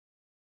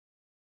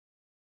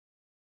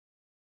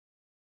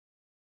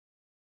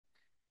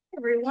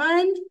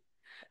Everyone.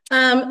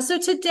 So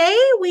today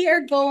we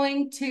are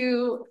going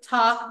to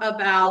talk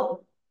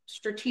about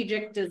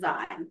strategic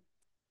design.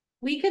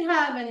 We could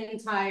have an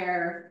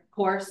entire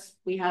course,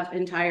 we have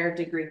entire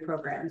degree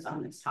programs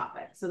on this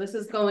topic. So this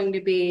is going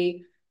to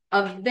be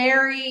a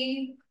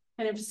very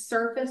kind of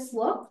surface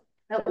look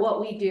at what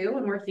we do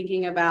when we're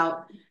thinking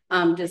about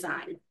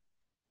design.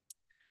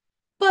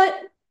 But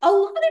a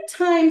lot of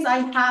times I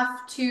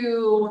have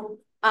to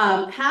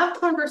have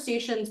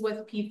conversations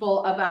with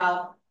people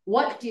about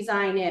what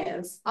design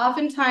is.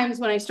 Oftentimes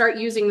when I start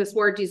using this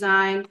word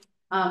design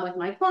with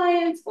my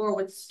clients or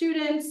with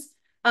students,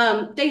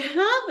 they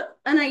have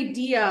an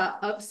idea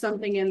of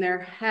something in their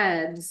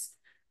heads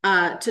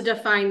to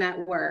define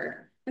that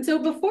word. And so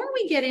before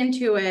we get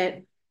into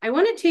it, I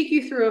want to take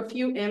you through a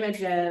few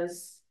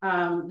images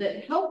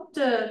that help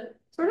to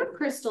sort of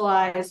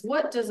crystallize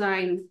what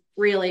design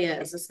really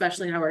is,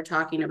 especially how we're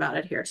talking about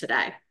it here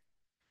today.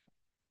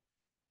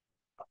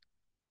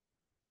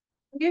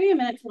 I'll give you a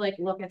minute to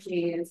look at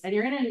these, and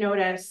you're going to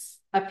notice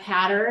a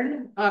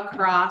pattern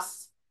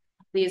across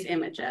these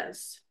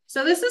images.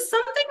 So this is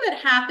something that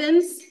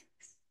happens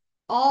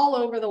all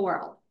over the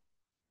world.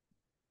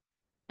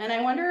 And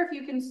I wonder if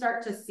you can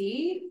start to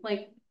see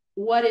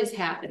what is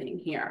happening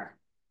here.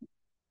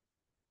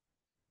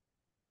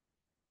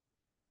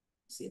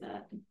 See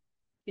that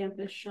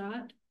campus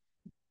shot?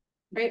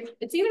 Right?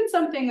 It's even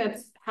something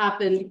that's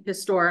happened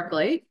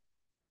historically.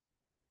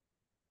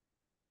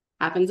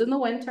 Happens in the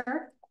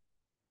winter.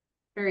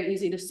 Very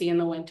easy to see in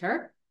the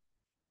winter.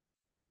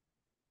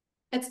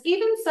 It's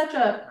even such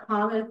a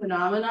common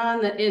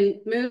phenomenon that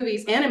in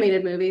movies,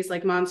 animated movies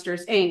like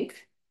Monsters, Inc.,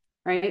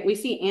 right? We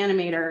see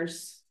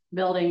animators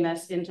building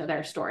this into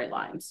their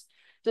storylines.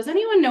 Does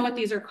anyone know what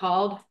these are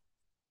called?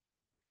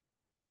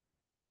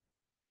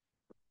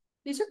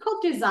 These are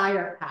called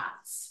desire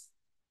paths.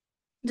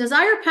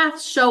 Desire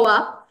paths show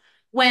up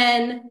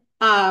when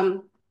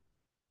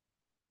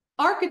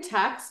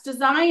architects,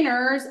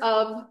 designers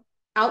of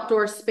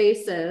outdoor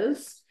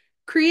spaces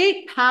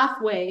create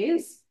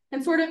pathways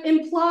and sort of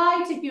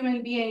imply to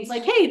human beings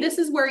like, hey, this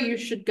is where you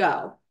should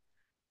go.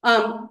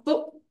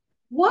 But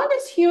what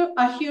is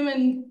a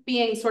human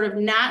being's sort of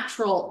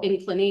natural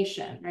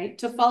inclination, right?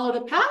 To follow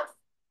the path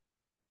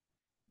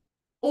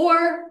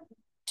or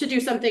to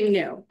do something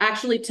new,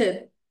 actually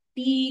to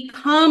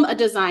become a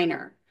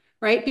designer,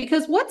 right?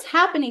 Because what's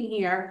happening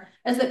here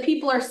is that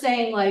people are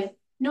saying like,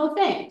 no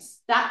thanks,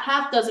 that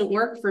path doesn't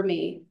work for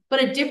me,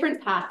 but a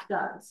different path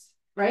does,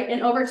 right?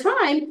 And over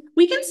time,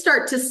 we can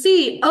start to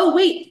see, oh,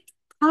 wait,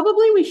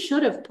 probably we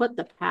should have put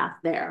the path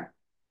there,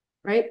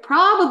 right?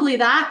 Probably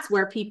that's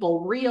where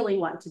people really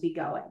want to be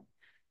going.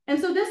 And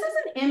so this is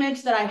an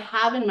image that I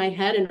have in my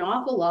head an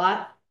awful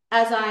lot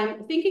as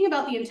I'm thinking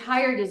about the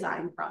entire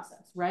design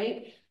process,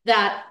 right?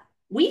 That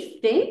we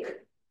think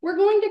we're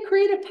going to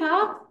create a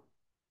path,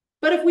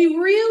 but if we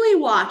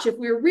really watch, if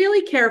we're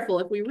really careful,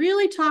 if we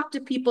really talk to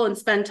people and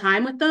spend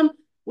time with them,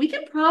 we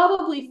can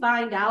probably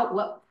find out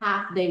what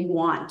path they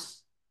want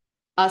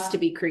us to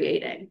be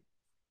creating.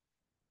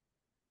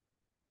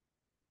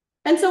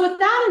 And so with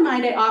that in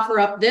mind, I offer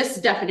up this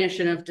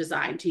definition of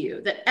design to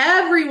you, that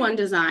everyone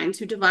designs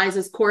who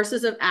devises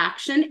courses of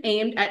action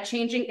aimed at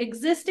changing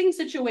existing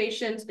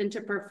situations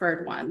into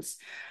preferred ones.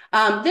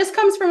 This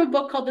comes from a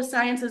book called The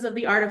Sciences of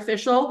the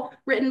Artificial,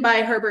 written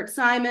by Herbert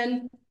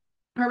Simon.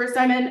 Herbert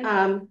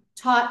Simon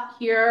taught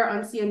here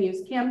on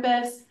CMU's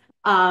campus,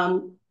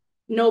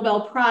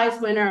 Nobel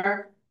Prize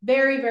winner,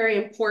 very,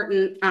 very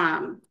important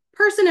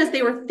person as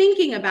they were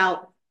thinking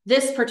about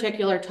this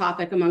particular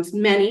topic amongst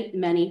many,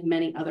 many,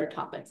 many other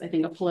topics. I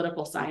think a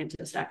political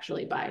scientist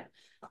actually by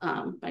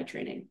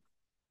training.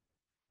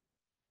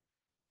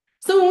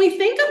 So when we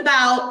think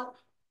about,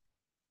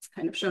 it's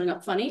kind of showing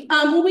up funny,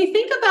 when we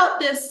think about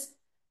this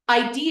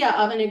idea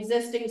of an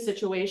existing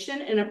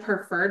situation and a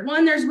preferred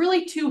one, there's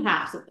really two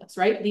halves of this,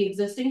 right? The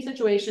existing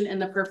situation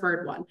and the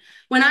preferred one.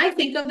 When I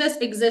think of this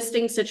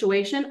existing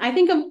situation, I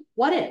think of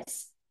what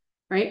is,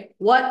 right?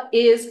 What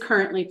is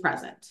currently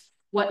present?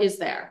 What is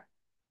there?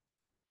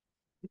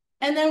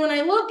 And then when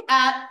I look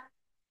at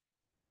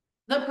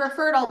the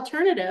preferred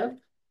alternative,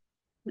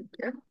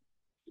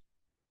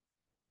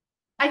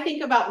 I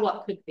think about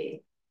what could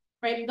be,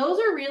 right? Those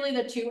are really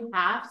the two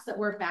halves that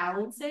we're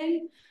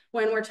balancing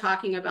when we're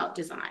talking about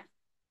design.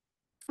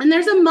 And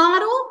there's a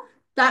model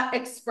that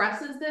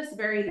expresses this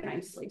very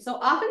nicely. So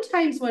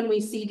oftentimes when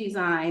we see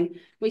design,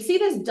 we see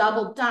this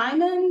double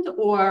diamond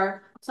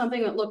or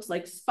something that looks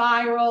like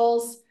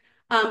spirals.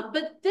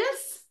 But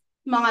this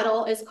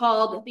model is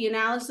called the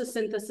analysis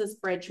synthesis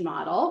bridge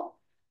model.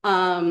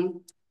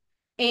 And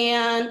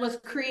was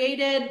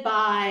created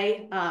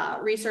by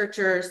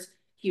researchers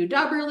Hugh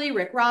Dubberly,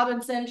 Rick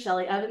Robinson,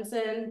 Shelley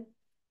Evanson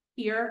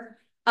here.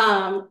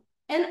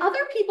 And other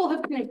people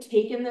have kind of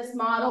taken this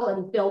model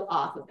and built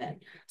off of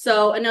it.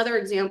 So another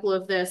example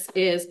of this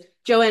is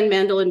Joanne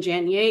Mendel and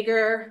Jan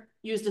Yeager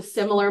used a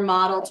similar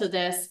model to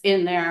this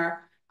in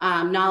their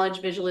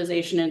knowledge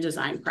visualization and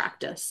design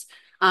practice.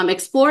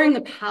 Exploring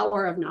the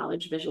Power of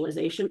Knowledge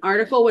Visualization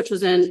article, which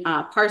was in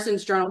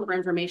Parsons Journal for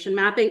Information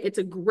Mapping. It's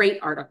a great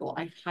article.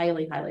 I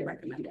highly, highly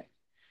recommend it.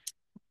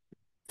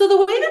 So the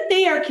way that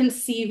they are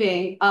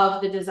conceiving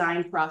of the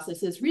design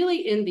process is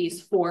really in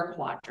these 4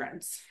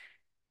 quadrants.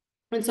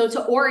 And so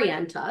to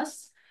orient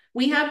us,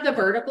 we have the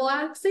vertical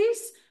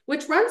axis,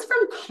 which runs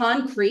from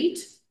concrete,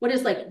 what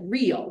is like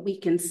real, we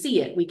can see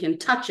it, we can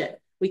touch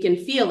it, we can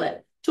feel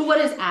it, to what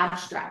is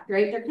abstract,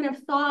 right? They're kind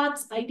of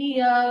thoughts,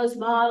 ideas,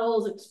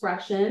 models,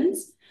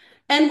 expressions.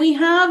 And we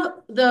have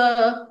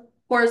the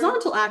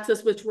horizontal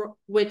axis,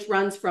 which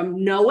runs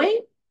from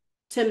knowing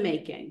to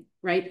making,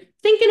 right?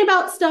 Thinking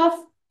about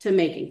stuff to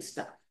making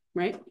stuff,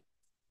 right?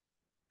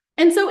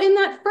 And so in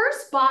that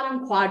first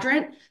bottom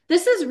quadrant,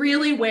 this is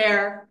really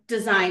where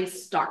design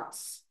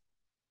starts.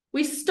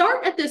 We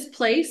start at this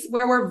place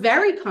where we're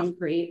very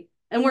concrete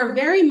and we're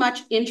very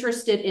much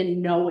interested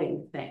in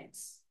knowing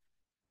things.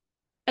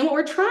 And what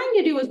we're trying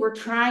to do is we're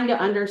trying to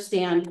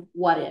understand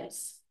what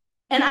is.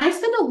 And I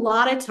spend a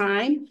lot of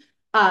time,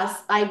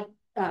 I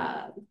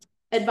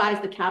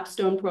advise the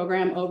capstone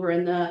program over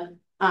in the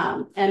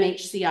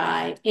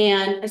MHCI.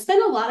 And I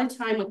spend a lot of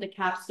time with the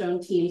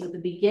capstone teams at the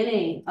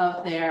beginning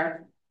of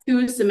their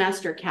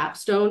 2-semester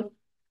capstone,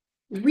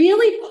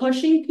 really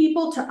pushing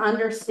people to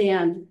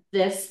understand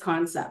this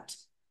concept.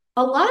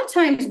 A lot of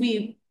times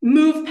we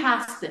move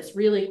past this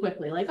really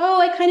quickly, like,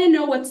 oh, I kind of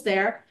know what's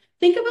there.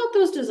 Think about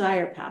those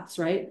desire paths,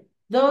 right?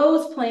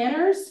 Those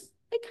planners,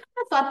 they kind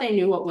of thought they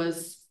knew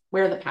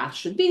where the path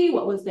should be,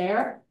 what was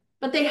there,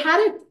 but they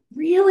hadn't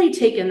really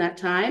taken that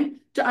time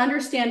to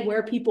understand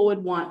where people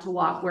would want to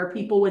walk, where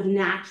people would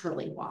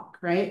naturally walk,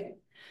 right?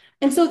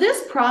 And so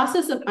this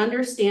process of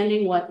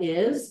understanding what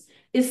is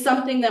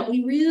something that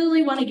we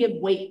really want to give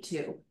weight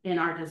to in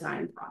our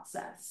design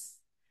process.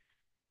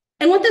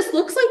 And what this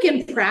looks like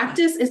in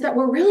practice is that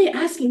we're really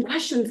asking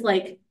questions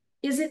like,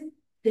 is it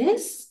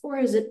this or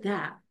is it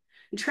that?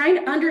 And trying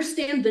to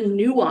understand the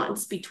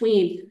nuance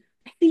between,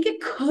 I think it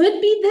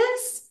could be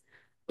this,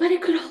 but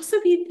it could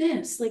also be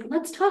this. Like,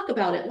 let's talk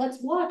about it. Let's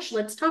watch.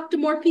 Let's talk to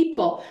more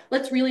people.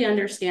 Let's really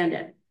understand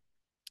it.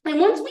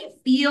 And once we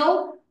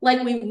feel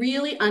like we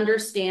really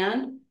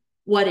understand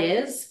what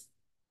is,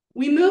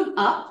 we move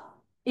up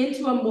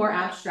into a more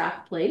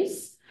abstract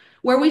place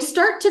where we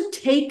start to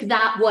take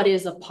that what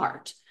is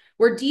apart.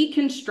 We're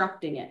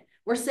deconstructing it.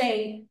 We're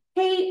saying,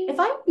 hey, if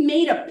I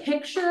made a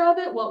picture of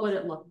it, what would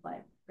it look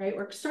like? Right?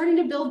 We're starting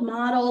to build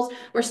models.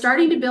 We're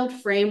starting to build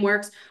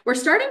frameworks. We're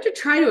starting to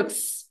try to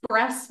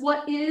express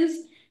what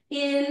is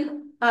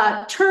in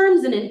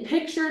terms and in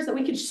pictures that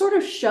we could sort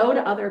of show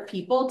to other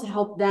people to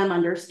help them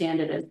understand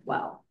it as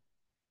well.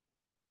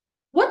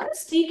 What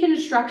this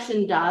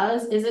deconstruction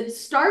does is it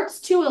starts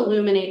to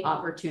illuminate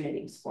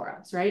opportunities for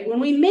us, right? When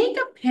we make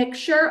a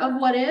picture of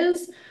what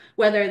is,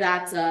 whether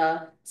that's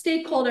a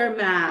stakeholder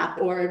map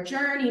or a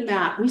journey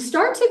map, we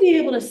start to be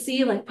able to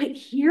see like, wait,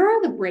 here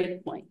are the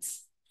breakpoints.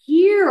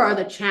 Here are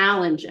the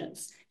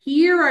challenges.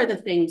 Here are the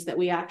things that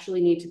we actually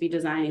need to be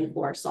designing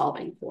for,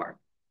 solving for.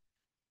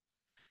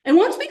 And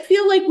once we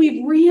feel like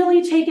we've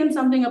really taken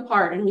something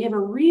apart and we have a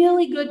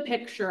really good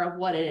picture of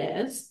what it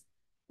is,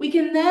 we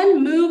can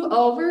then move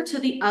over to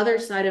the other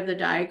side of the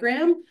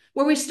diagram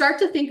where we start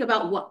to think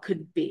about what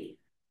could be,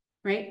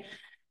 right?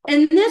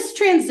 And this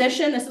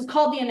transition, this is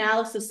called the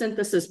analysis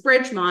synthesis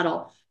bridge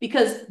model,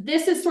 because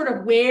this is sort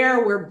of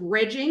where we're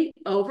bridging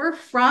over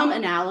from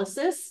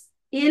analysis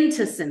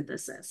into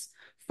synthesis,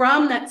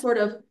 from that sort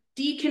of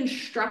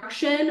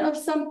deconstruction of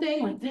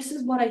something, like this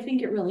is what I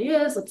think it really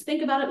is, let's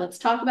think about it, let's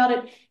talk about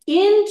it,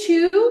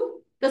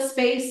 into the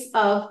space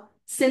of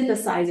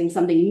synthesizing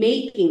something,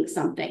 making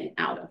something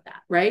out of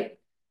that, right?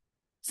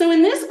 So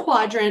in this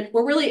quadrant,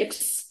 we're really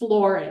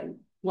exploring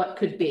what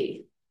could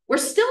be. We're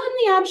still in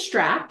the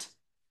abstract,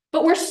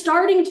 but we're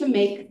starting to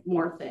make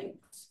more things,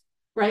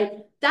 right?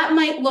 That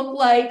might look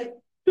like,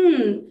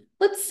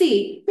 let's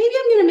see, maybe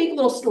I'm going to make a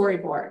little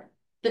storyboard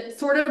that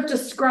sort of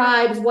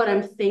describes what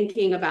I'm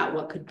thinking about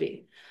what could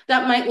be.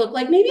 That might look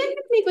like, maybe I'm going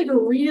to make like a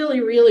really,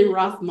 really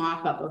rough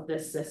mock-up of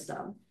this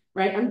system,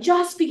 right? I'm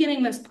just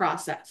beginning this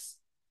process.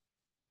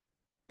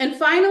 And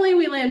finally,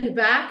 we land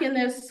back in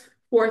this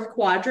 4th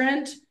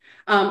quadrant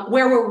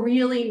where we're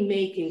really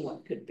making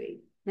what could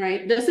be,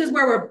 right? This is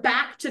where we're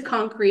back to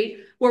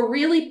concrete. We're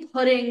really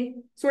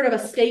putting sort of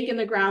a stake in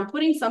the ground,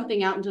 putting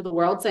something out into the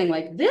world, saying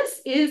like, this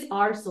is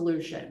our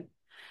solution.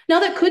 Now,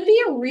 that could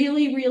be a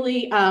really,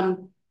 really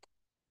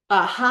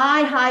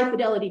high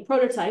fidelity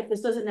prototype.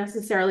 This doesn't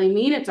necessarily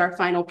mean it's our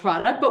final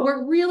product, but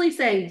we're really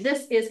saying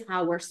this is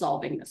how we're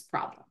solving this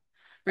problem,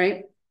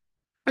 right?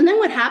 And then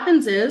what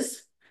happens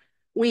is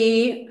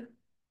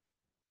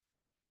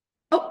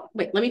oh,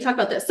 wait, let me talk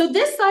about this. So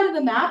this side of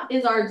the map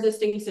is our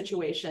existing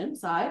situation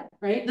side,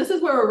 right? This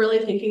is where we're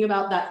really thinking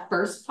about that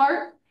first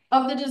part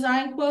of the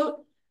design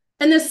quote.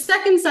 And the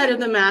second side of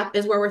the map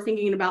is where we're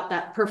thinking about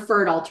that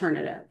preferred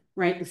alternative,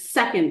 right? The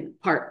second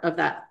part of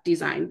that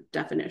design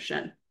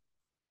definition.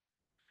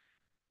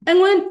 And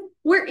when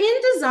we're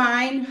in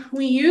design,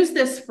 we use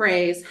this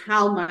phrase,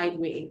 how might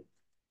we?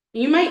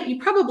 You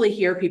probably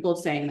hear people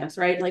saying this,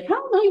 right? Like,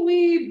 how might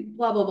we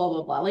blah, blah, blah,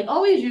 blah, blah, like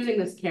always using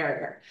this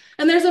carrier.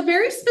 And there's a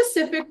very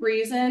specific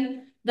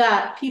reason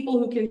that people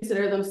who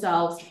consider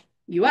themselves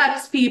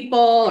UX people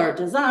or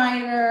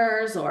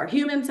designers or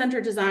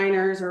human-centered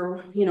designers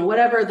or,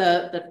 whatever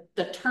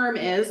the term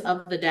is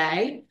of the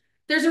day,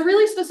 there's a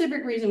really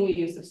specific reason we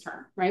use this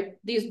term, right?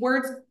 These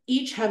words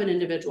each have an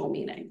individual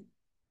meaning.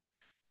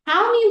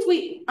 How means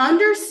we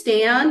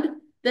understand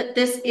that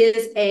this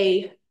is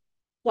a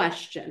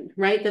question,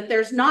 right? That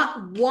there's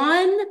not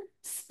one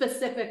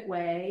specific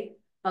way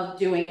of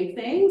doing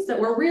things, that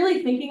we're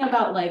really thinking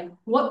about like,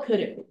 what could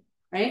it be,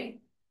 right?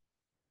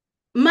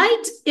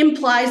 Might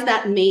implies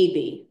that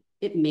maybe.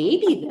 It may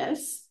be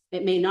this,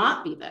 it may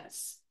not be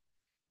this.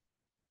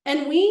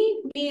 And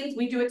we means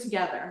we do it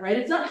together, right?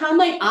 It's not how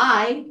might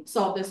I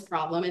solve this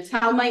problem, it's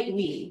how might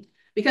we.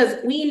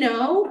 Because we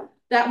know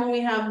that when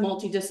we have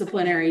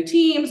multidisciplinary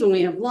teams, when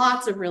we have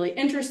lots of really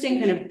interesting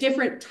kind of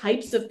different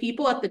types of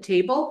people at the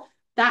table,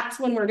 that's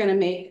when we're going to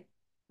make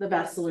the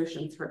best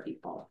solutions for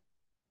people.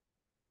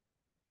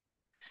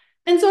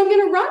 And so I'm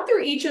going to run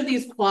through each of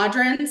these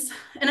quadrants,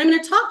 and I'm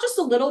going to talk just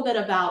a little bit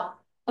about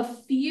a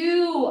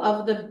few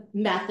of the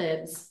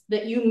methods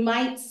that you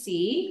might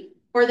see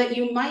or that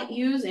you might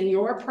use in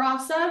your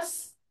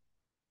process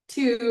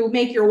to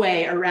make your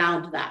way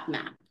around that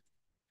map.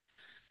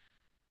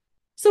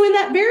 So in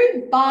that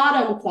very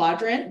bottom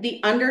quadrant,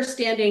 the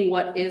understanding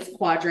what is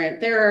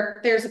quadrant,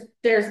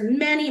 there's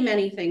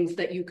many things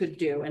that you could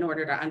do in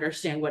order to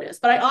understand what is,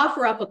 but I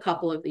offer up a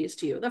couple of these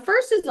to you. The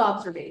first is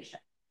observation,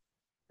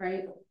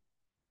 right?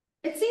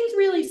 It seems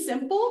really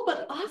simple,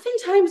 but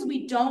oftentimes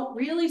we don't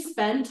really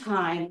spend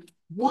time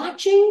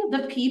watching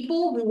the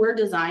people who we're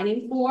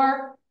designing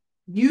for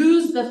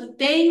use the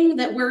thing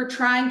that we're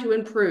trying to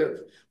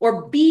improve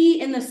or be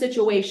in the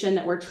situation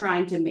that we're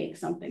trying to make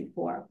something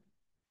for.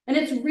 And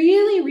it's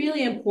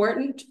really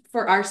important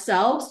for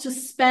ourselves to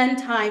spend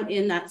time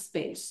in that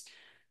space,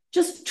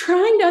 just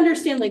trying to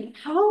understand, like,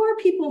 how are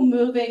people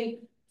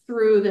moving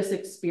through this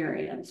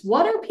experience?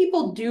 What are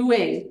people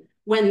doing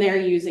when they're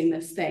using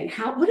this thing?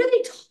 What are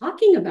they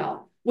talking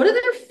about? What do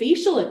their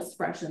facial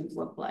expressions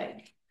look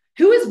like?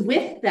 Who is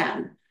with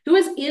them? Who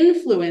is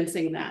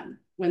influencing them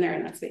when they're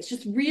in that space?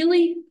 Just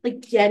really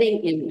like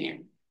getting in there,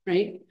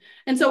 right?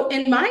 And so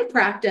in my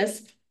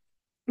practice,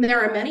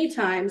 there are many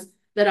times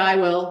that I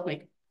will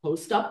like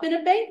post up in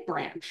a bank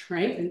branch,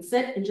 right? And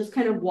sit and just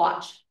kind of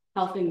watch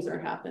how things are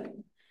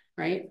happening,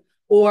 right?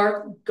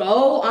 Or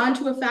go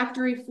onto a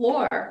factory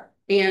floor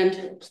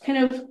and just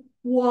kind of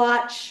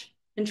watch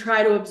and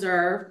try to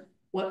observe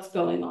what's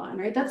going on,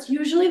 right? That's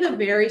usually the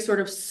very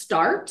sort of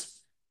start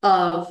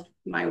of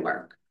my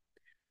work.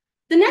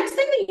 The next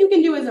thing that you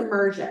can do is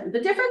immersion.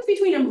 The difference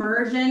between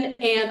immersion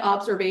and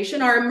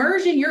observation are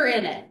immersion, you're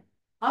in it.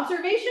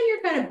 Observation,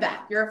 you're kind of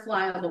back, you're a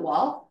fly on the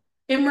wall.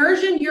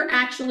 Immersion, you're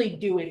actually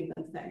doing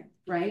the thing,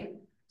 right?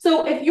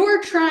 So if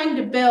you're trying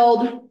to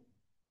build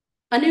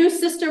a new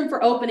system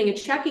for opening a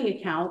checking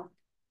account,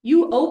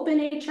 you open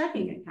a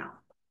checking account.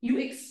 You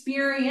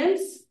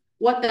experience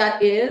what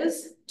that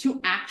is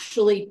to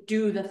actually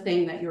do the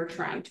thing that you're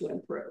trying to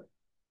improve,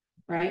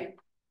 right?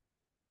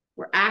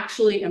 We're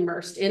actually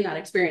immersed in that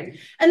experience.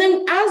 And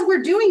then as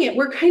we're doing it,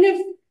 we're kind of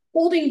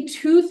holding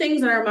two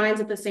things in our minds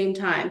at the same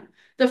time.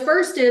 The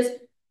first is,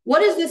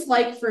 what is this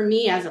like for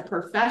me as a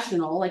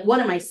professional? Like,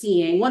 what am I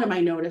seeing? What am I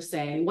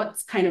noticing?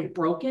 What's kind of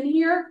broken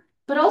here?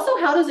 But also,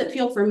 how does it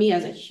feel for me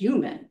as a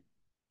human,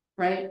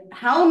 right?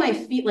 How am I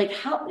feel? Like,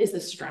 how is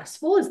this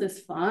stressful? Is this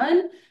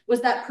fun?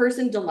 Was that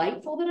person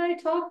delightful that I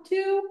talked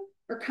to?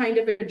 Or kind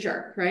of a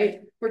jerk,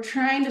 right? We're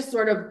trying to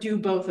sort of do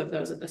both of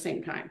those at the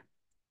same time.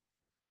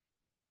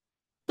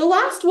 The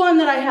last one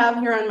that I have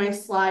here on my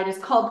slide is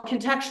called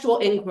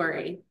contextual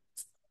inquiry.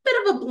 It's a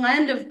bit of a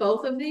blend of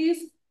both of these,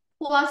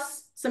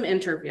 plus some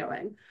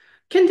interviewing.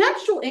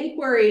 Contextual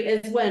inquiry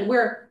is when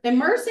we're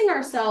immersing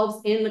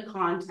ourselves in the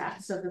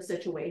context of the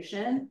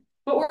situation,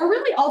 but we're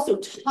really also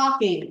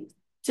talking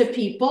to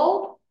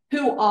people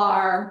who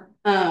are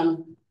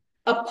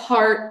a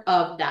part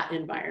of that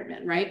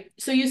environment, right?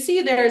 So you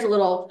see there's a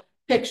little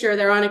picture,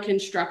 they're on a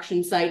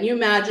construction site, and you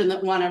imagine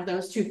that one of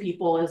those two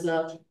people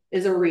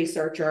is a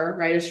researcher,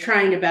 right, is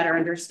trying to better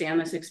understand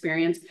this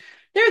experience.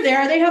 They're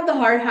there, they have the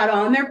hard hat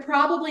on, they're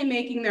probably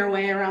making their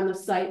way around the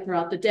site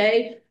throughout the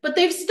day, but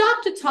they've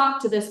stopped to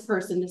talk to this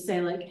person to say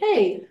like,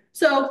 hey,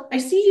 so I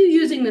see you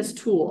using this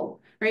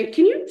tool, right?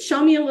 Can you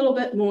show me a little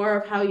bit more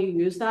of how you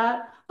use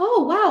that?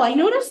 Oh, wow, I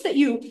noticed that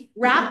you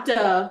wrapped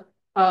a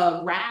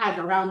rag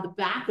around the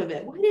back of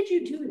it. Why did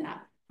you do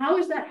that? How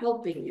is that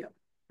helping you,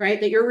 right?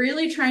 That you're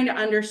really trying to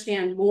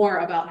understand more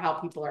about how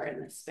people are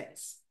in this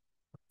space.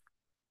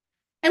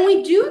 And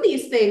we do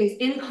these things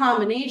in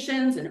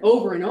combinations and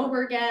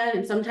over again.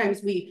 And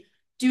sometimes we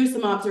do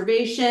some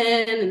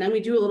observation and then we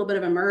do a little bit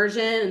of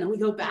immersion and then we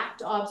go back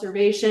to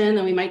observation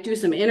and we might do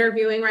some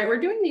interviewing, right? We're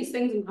doing these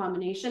things in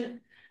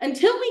combination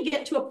until we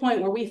get to a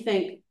point where we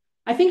think,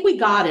 I think we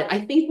got it.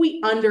 I think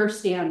we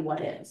understand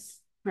what is,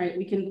 right?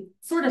 We can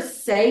sort of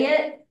say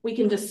it, we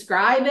can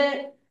describe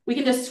it, We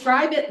can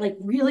describe it like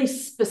really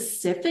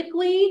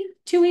specifically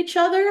to each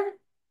other.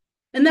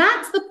 And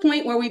that's the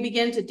point where we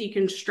begin to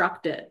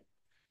deconstruct it.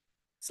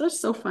 So it's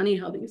so funny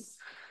how these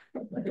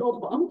are like all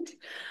bumped.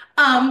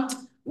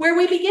 Where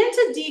we begin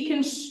to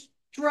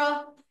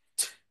deconstruct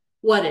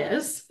what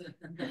is.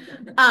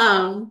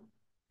 And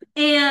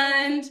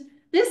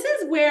this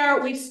is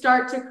where we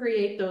start to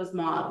create those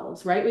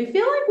models, right? We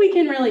feel like we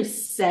can really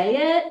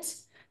say it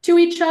to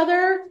each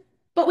other,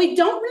 but we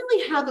don't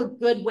really have a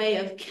good way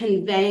of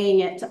conveying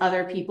it to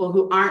other people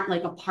who aren't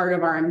like a part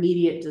of our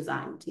immediate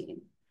design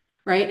team,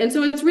 right? And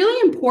so it's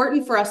really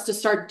important for us to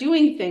start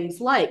doing things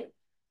like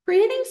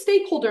creating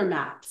stakeholder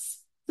maps.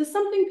 Is this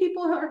something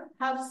people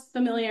have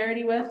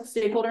familiarity with,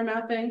 stakeholder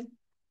mapping?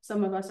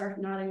 Some of us are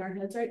nodding our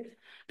heads, right?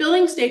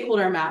 Building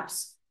stakeholder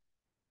maps,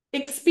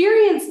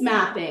 experience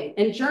mapping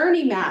and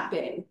journey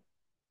mapping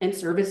and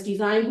service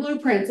design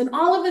blueprints and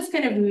all of this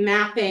kind of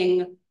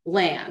mapping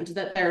land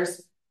that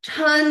there's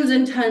tons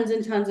and tons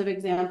and tons of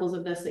examples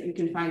of this that you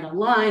can find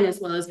online, as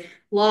well as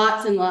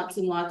lots and lots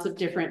and lots of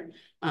different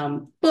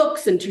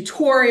books and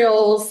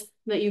tutorials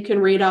that you can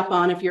read up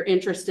on if you're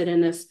interested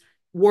in this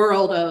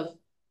world of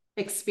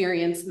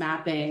experience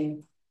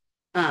mapping,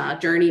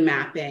 journey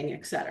mapping,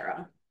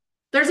 etc.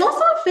 There's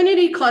also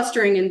affinity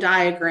clustering and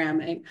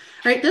diagramming,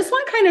 right? This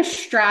one kind of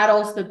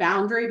straddles the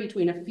boundary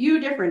between a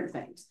few different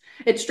things.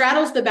 It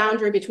straddles the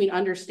boundary between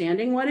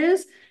understanding what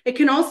is. It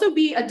can also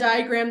be a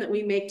diagram that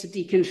we make to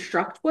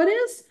deconstruct what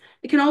is.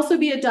 It can also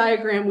be a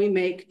diagram we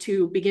make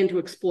to begin to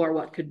explore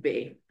what could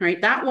be, right?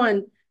 That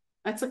one,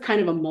 that's a kind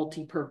of a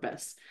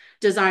multi-purpose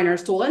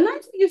designer's tool. And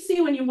that's what you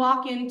see when you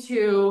walk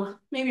into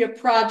maybe a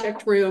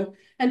project room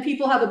and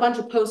people have a bunch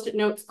of Post-it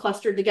notes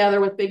clustered together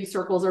with big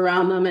circles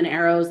around them and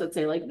arrows that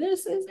say like,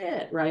 this is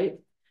it, right?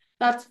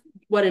 That's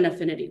what an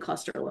affinity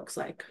cluster looks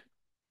like.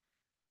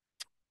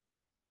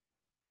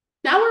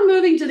 Now we're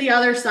moving to the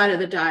other side of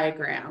the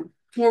diagram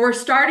where we're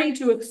starting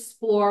to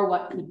explore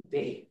what could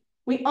be.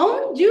 We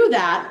only do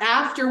that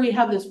after we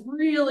have this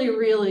really,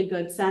 really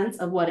good sense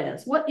of what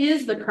is. What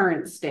is the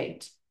current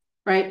state,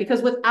 right?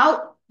 Because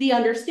without the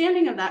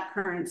understanding of that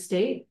current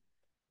state,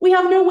 we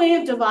have no way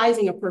of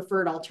devising a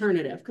preferred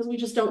alternative because we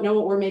just don't know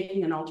what we're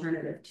making an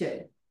alternative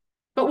to.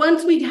 But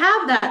once we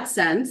have that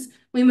sense,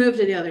 we move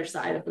to the other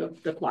side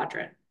of the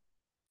quadrant.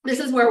 This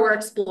is where we're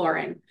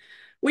exploring.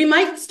 We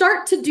might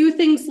start to do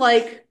things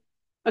like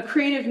a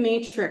creative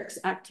matrix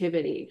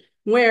activity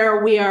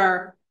where we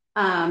are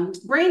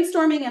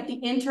brainstorming at the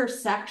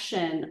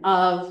intersection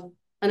of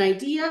an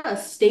idea, a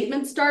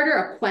statement starter,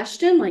 a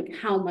question like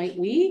how might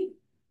we,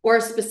 or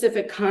a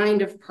specific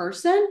kind of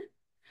person,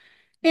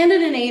 and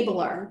an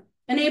enabler.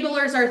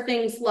 Enablers are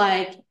things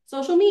like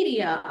social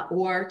media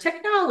or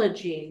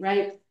technology,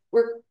 right?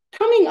 We're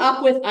coming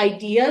up with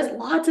ideas,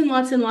 lots and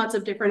lots and lots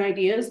of different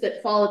ideas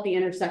that fall at the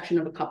intersection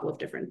of a couple of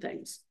different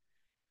things.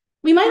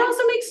 We might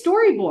also make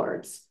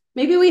storyboards.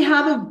 Maybe we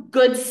have a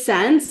good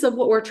sense of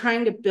what we're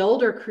trying to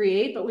build or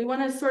create, but we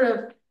want to sort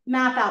of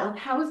map out like,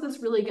 how is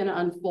this really going to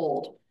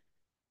unfold?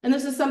 And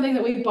this is something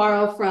that we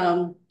borrow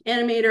from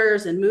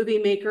animators and movie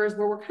makers,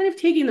 where we're kind of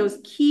taking those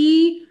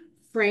key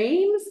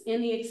frames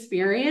in the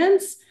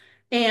experience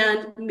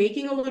and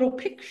making a little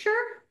picture,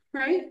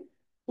 right?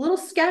 A little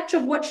sketch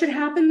of what should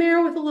happen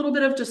there with a little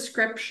bit of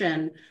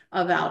description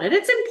about it.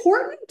 It's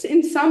important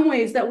in some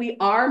ways that we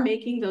are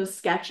making those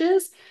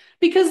sketches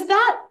because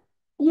that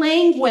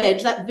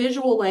language, that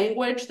visual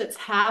language that's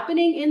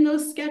happening in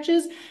those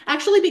sketches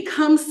actually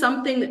becomes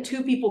something that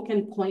two people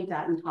can point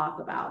at and talk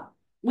about.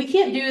 We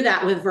can't do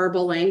that with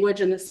verbal language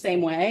in the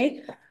same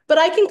way, but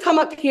I can come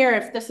up here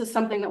if this is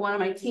something that one of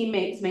my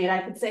teammates made.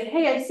 I could say,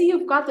 hey, I see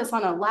you've got this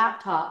on a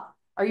laptop.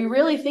 Are you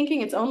really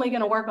thinking it's only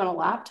going to work on a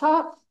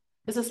laptop?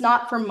 Is this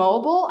not for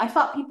mobile? I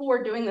thought people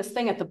were doing this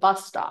thing at the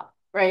bus stop,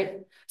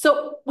 right?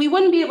 So we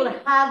wouldn't be able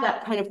to have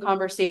that kind of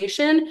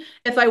conversation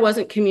if I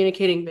wasn't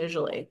communicating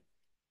visually.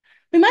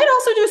 We might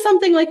also do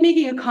something like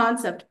making a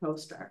concept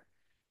poster.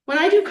 When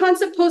I do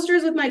concept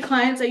posters with my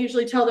clients, I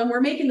usually tell them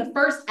we're making the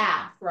first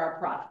app for our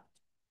product.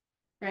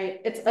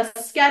 Right? It's a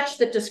sketch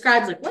that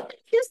describes like, what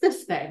is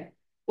this thing?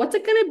 What's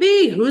it going to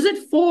be? Who's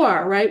it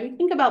for? Right? We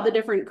think about the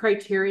different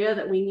criteria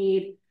that we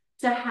need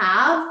to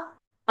have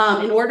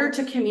in order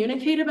to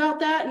communicate about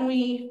that. And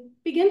we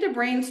begin to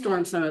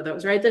brainstorm some of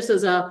those, right? This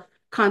is a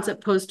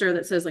concept poster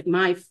that says like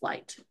my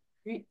flight.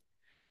 Right?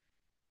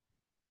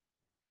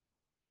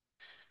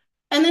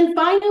 And then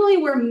finally,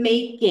 we're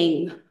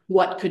making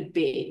what could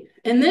be.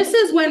 And this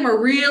is when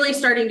we're really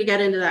starting to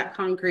get into that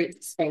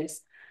concrete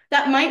space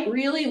that might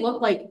really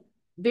look like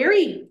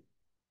very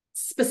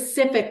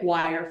specific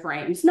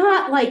wireframes,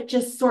 not like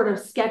just sort of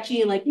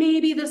sketchy, like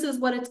maybe this is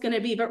what it's going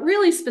to be, but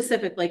really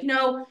specific, like,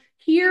 no,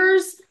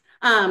 here's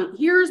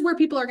where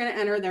people are going to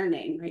enter their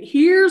name, right?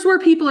 Here's where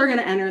people are going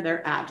to enter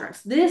their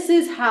address. This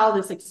is how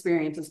this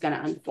experience is going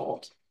to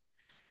unfold.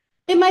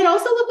 It might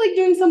also look like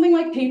doing something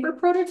like paper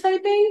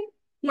prototyping,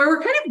 where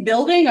we're kind of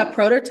building a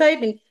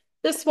prototype. And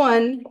this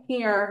one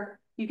here,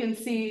 you can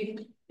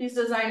see these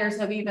designers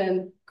have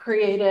even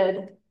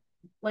created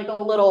like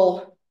a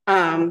little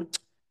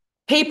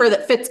paper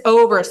that fits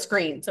over a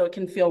screen so it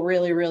can feel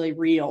really, really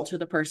real to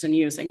the person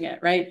using it,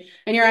 right?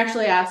 And you're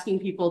actually asking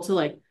people to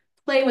like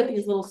play with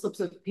these little slips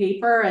of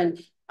paper and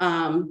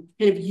kind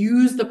of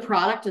use the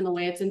product in the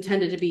way it's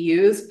intended to be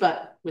used,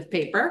 but with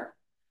paper.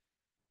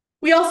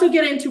 We also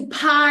get into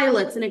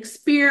pilots and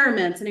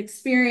experiments and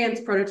experience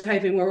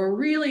prototyping where we're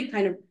really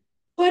kind of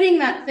putting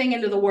that thing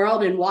into the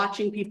world and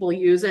watching people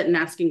use it and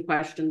asking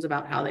questions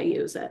about how they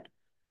use it.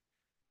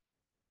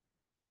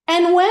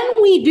 And when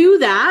we do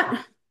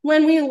that,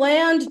 when we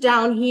land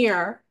down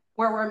here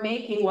where we're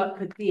making what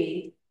could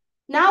be,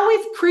 now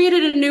we've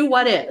created a new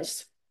what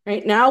is,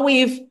 right? Now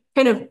we've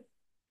kind of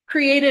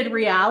created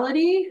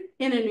reality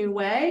in a new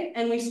way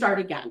and we start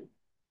again,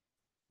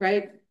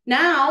 right?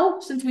 Now,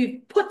 since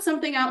we've put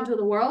something out into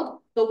the world,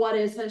 the what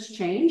is has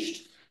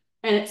changed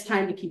and it's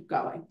time to keep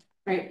going,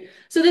 right?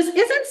 So this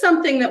isn't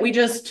something that we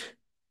just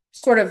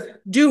sort of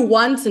do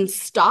once and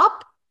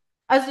stop.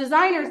 As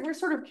designers, we're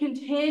sort of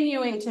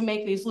continuing to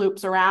make these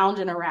loops around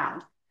and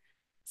around.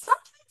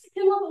 Sometimes it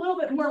can look a little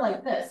bit more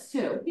like this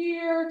too.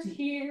 Here to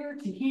here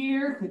to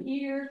here to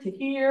here to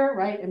here,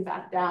 right? And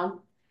back down,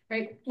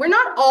 right? We're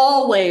not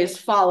always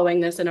following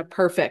this in a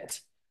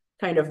perfect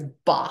kind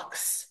of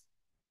box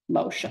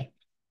motion.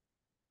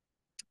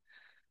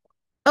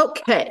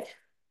 Okay,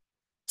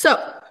 so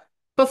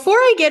before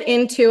I get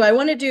into, I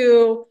want to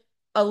do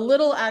a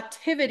little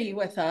activity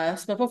with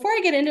us, but before I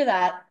get into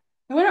that,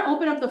 I want to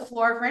open up the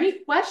floor for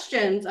any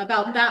questions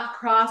about that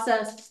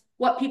process,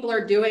 what people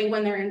are doing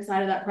when they're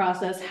inside of that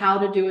process, how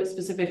to do it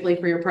specifically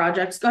for your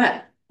projects. Go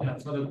ahead. Yeah,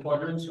 for the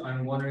quadrants,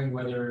 I'm wondering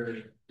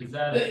whether is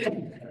that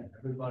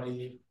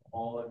everybody,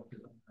 all of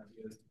the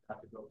ideas have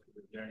to go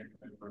through the journey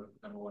for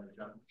number one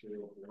jump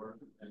to work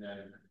and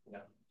then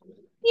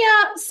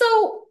Yeah,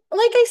 so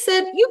like I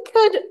said, you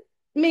could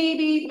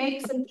maybe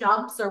make some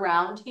jumps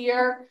around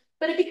here,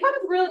 but it becomes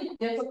really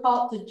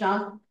difficult to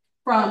jump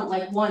from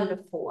like 1 to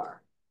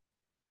 4,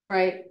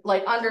 right?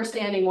 Like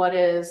understanding what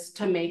is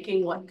to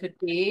making what could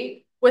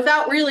be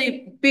without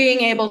really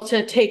being able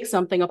to take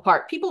something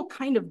apart. People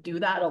kind of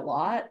do that a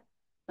lot.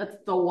 That's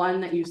the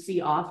one that you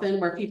see often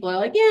where people are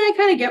like, yeah, I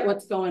kind of get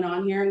what's going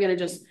on here. I'm going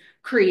to just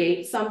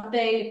create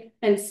something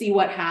and see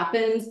what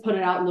happens, put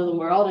it out into the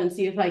world and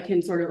see if I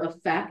can sort of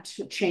affect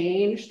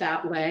change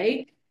that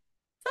way.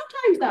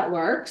 Sometimes that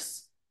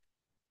works.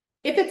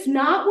 If it's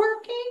not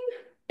working,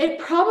 it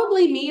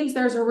probably means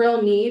there's a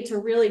real need to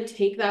really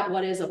take that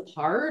what is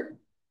apart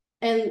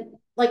and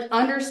like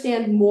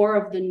understand more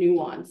of the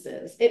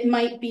nuances. It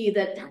might be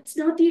that that's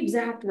not the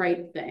exact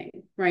right thing,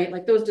 right?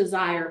 Like those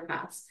desire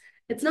paths.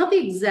 It's not the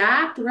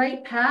exact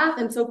right path.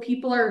 And so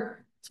people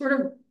are sort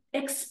of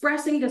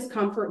expressing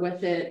discomfort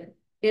with it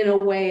in a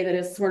way that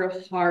is sort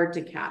of hard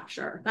to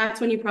capture. That's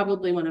when you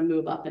probably want to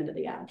move up into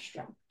the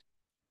abstract.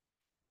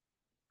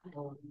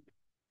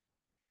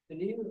 Can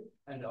you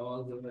and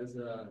all give us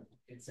an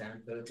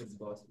example, if it's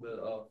possible,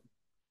 of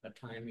a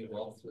time you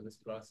walked through this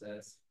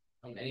process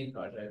on any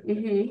project that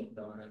you worked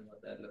on and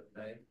what that looked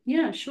like?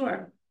 Yeah,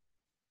 sure.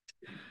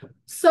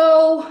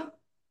 So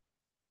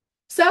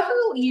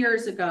several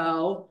years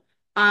ago,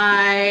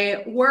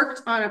 I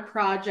worked on a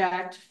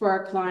project for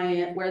a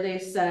client where they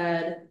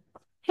said,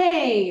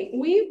 hey,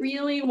 we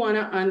really want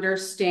to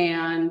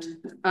understand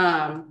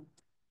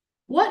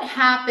what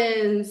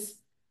happens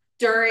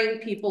during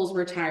people's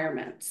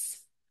retirements.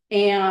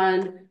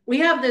 And we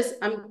have this,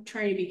 I'm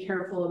trying to be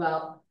careful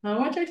about how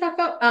much I talk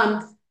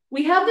about.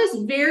 We have this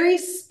very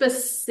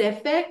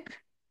specific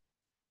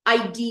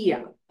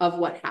idea of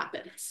what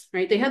happens,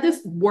 right? They had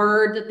this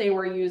word that they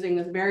were using,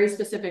 this very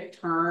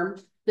specific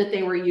term that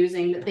they were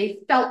using that they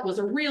felt was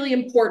a really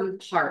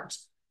important part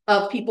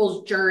of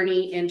people's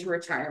journey into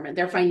retirement,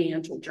 their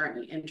financial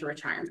journey into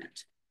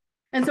retirement.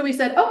 And so we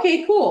said,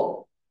 okay,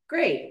 cool,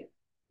 great.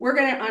 We're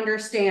going to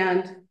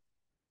understand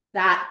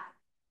that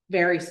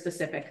very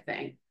specific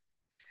thing.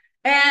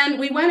 And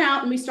we went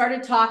out and we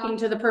started talking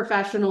to the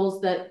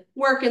professionals that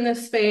work in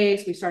this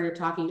space. We started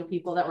talking to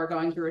people that were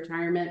going through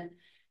retirement.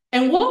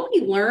 And what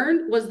we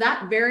learned was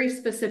that very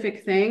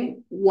specific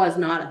thing was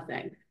not a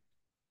thing.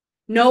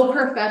 No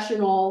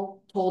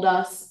professional told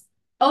us,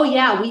 oh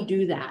yeah, we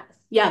do that.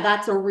 Yeah,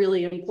 that's a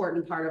really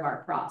important part of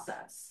our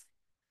process.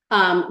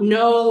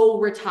 No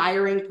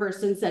retiring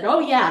person said, oh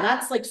yeah,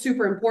 that's like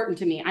super important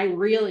to me. I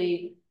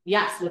really,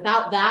 yes,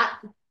 without that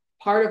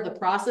part of the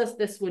process,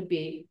 this would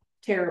be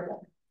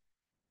terrible.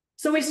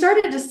 So we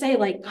started to say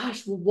like,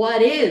 gosh,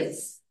 what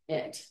is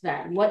it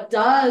then? What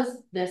does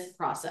this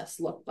process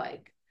look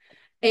like?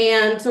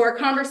 And so our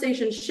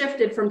conversation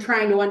shifted from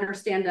trying to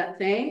understand that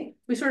thing.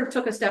 We sort of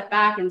took a step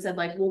back and said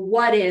like, well,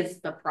 what is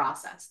the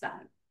process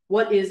then?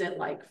 What is it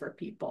like for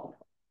people?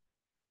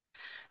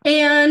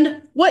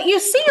 And what you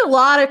see a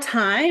lot of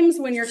times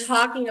when you're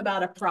talking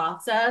about a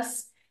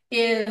process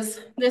is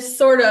this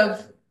sort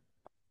of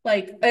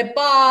like a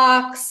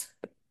box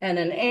and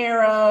an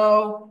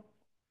arrow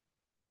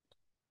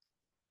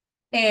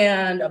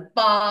and a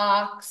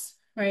box,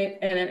 right?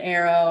 And an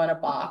arrow and a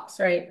box,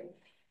 right?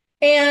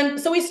 And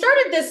so we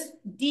started this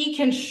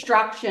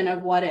deconstruction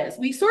of what is.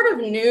 We sort of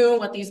knew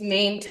what these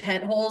main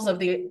tent poles of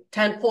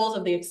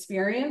the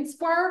experience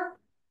were,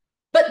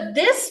 but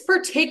this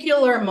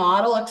particular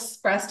model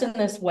expressed in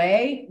this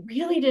way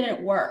really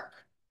didn't work.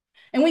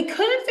 And we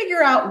couldn't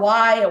figure out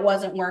why it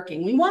wasn't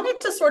working. We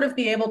wanted to sort of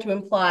be able to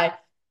imply,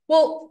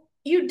 well,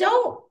 you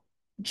don't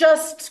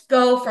just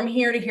go from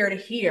here to here to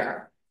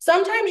here.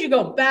 Sometimes you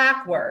go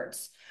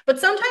backwards, but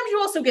sometimes you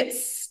also get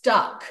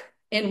stuck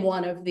in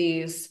one of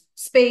these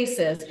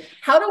spaces.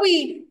 How do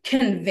we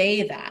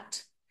convey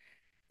that?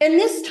 And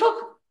this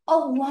took a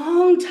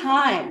long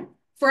time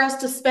for us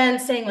to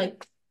spend saying,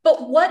 like,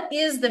 but what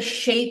is the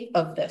shape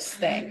of this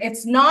thing?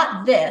 It's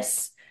not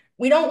this.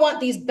 We don't want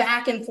these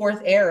back and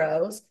forth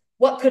arrows.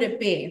 What could it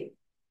be?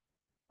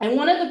 And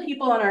one of the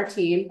people on our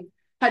team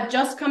had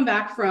just come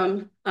back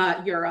from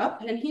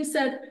Europe, and he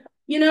said,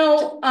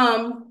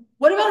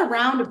 what about a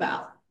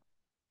roundabout?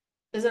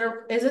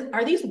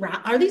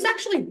 Are these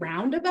actually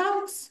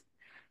roundabouts?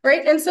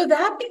 Right? And so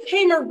that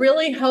became a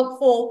really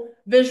helpful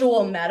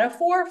visual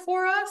metaphor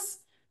for us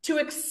to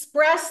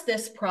express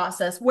this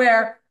process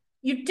where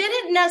you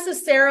didn't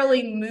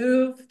necessarily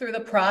move through the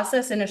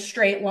process in a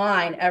straight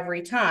line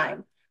every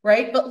time,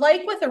 right? But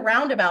like with a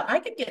roundabout, I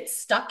could get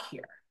stuck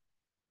here.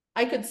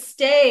 I could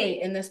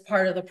stay in this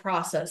part of the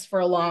process for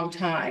a long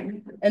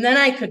time, and then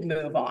I could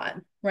move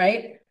on,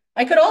 right?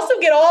 I could also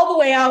get all the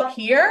way out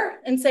here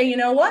and say, you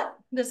know what?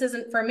 This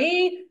isn't for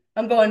me.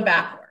 I'm going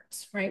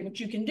backwards, right? Which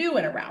you can do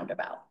in a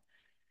roundabout.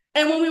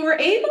 And when we were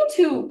able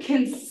to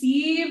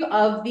conceive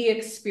of the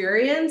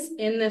experience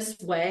in this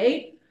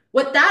way,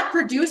 what that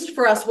produced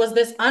for us was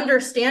this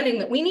understanding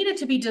that we needed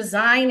to be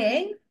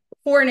designing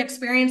for an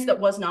experience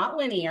that was not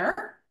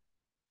linear,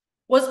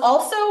 was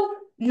also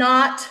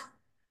not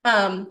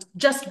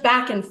just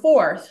back and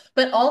forth,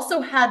 but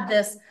also had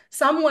this,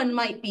 someone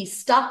might be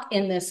stuck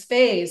in this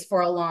phase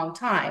for a long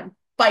time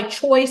by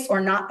choice or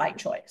not by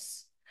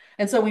choice.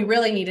 And so we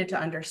really needed to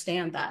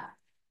understand that.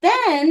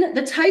 Then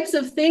the types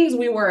of things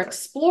we were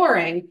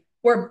exploring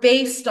were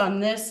based on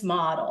this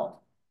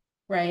model,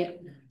 right?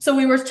 So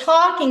we were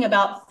talking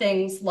about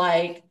things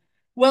like,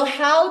 well,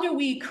 how do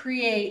we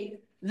create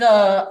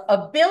the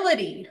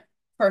ability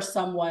for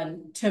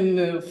someone to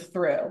move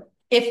through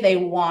if they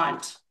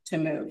want to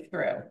move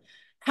through?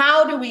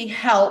 How do we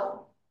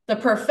help the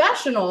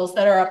professionals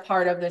that are a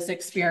part of this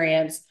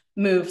experience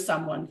move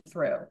someone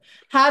through?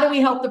 How do we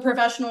help the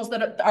professionals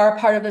that are a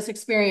part of this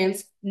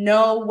experience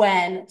know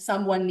when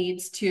someone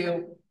needs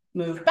to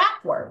move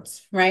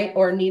backwards, right?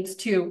 Or needs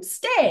to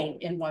stay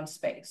in one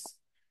space,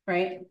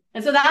 right?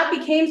 And so that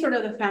became sort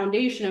of the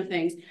foundation of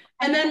things.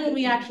 And then when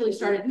we actually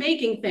started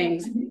making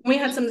things, we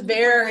had some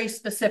very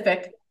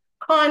specific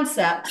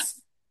concepts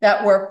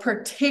that were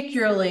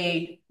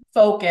particularly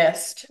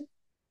focused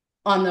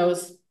on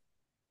those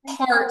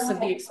parts of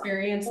the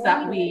experience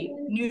that we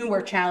knew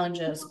were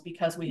challenges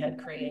because we had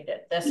created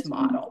this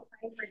model,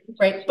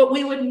 right? But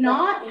we would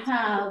not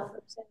have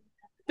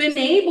been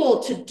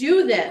able to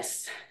do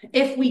this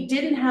if we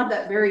didn't have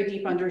that very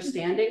deep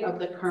understanding of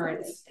the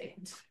current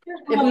state.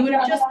 If we would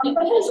have just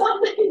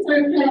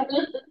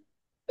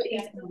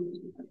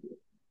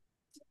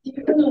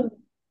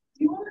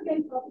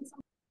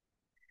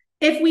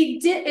if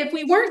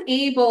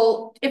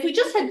we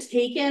just had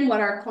taken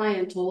what our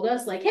client told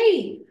us, like,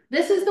 hey,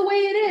 this is the way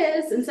it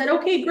is, and said,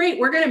 okay, great,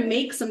 we're going to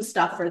make some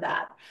stuff for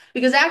that.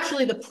 Because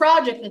actually the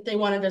project that they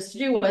wanted us to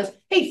do was,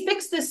 hey,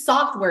 fix this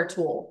software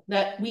tool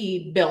that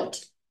we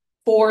built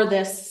for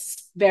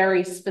this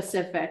very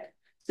specific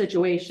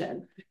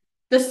situation.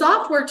 The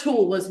software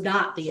tool was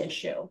not the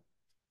issue,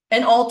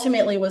 and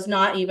ultimately was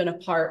not even a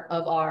part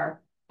of our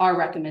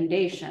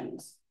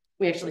recommendations.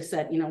 We actually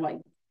said,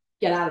 like,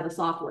 get out of the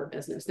software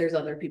business. There's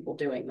other people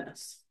doing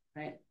this,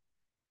 right?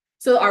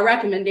 So our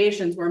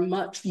recommendations were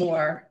much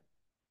more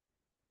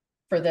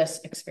for this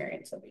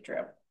experience that we drew.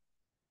 I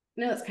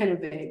know that's kind of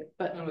vague,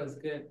 but that was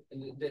good.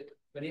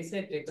 When you say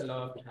it takes a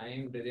lot of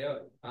time, did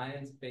your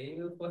clients pay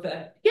you for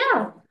that?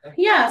 Yeah.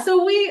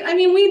 So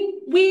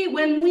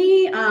when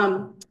we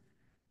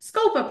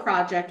scope a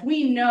project,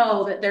 we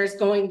know that there's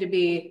going to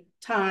be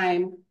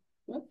time,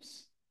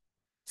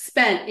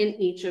 spent in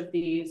each of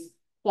these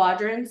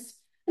quadrants.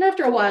 And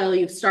after a while,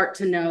 you start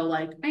to know,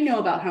 like, I know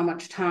about how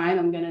much time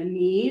I'm going to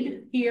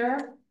need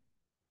here,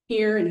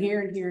 here, and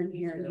here, and here, and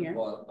here, and here.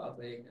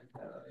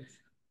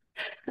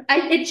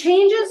 It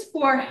changes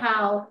for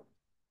how,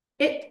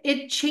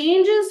 it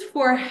changes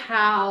for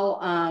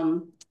how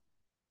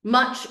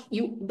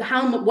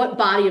what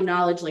body of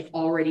knowledge like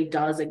already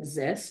does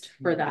exist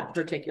for that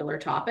particular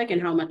topic, and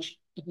how much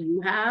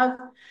you have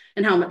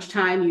and how much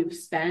time you've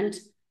spent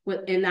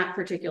within that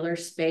particular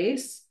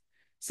space.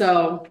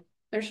 So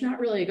there's not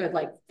really a good,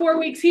 like, 4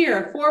 weeks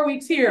here, 4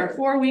 weeks here,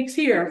 4 weeks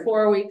here,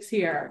 4 weeks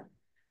here.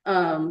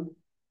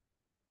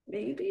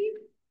 Maybe,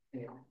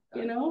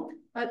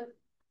 a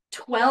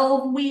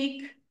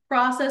 12-week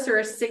process or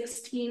a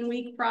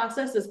 16-week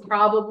process is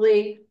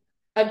probably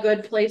a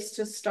good place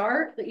to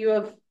start, that you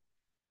have,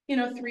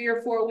 3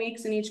 or 4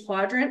 weeks in each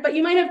quadrant, but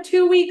you might have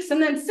 2 weeks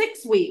and then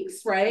 6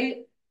 weeks, right?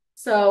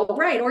 So,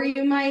 right, or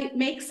you might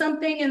make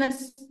something and then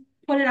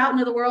put it out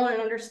into the world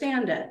and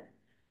understand it.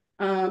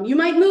 You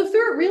might move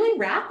through it really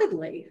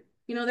rapidly.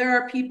 You know,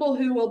 there are people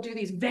who will do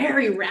these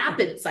very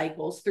rapid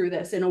cycles through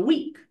this in a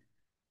week,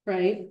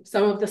 right?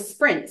 Some of the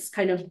sprints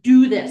kind of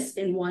do this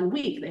in 1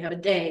 week. They have a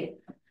day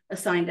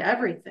assigned to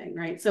everything,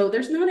 right? So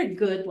there's not a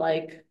good,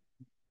 like,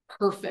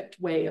 perfect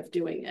way of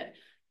doing it.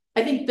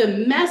 I think the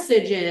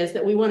message is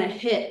that we want to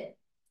hit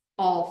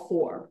all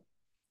four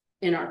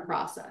in our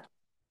process.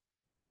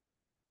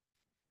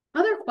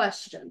 Other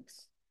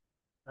questions?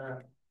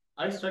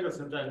 I struggle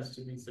sometimes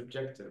to be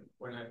subjective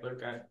when I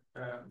look at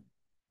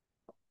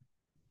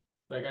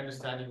like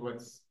understanding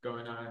what's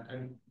going on,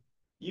 and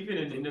even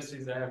in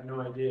industries I have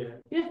no idea.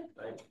 Yeah.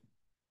 Like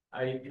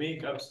I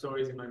make up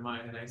stories in my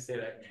mind and I say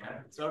like, yeah,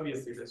 it's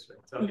obviously this way.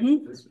 It's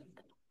obviously this way.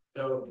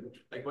 So,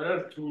 like, what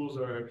are tools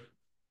or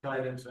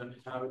guidance on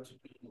how to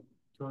be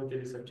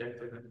totally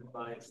subjective and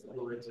biased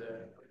towards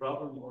a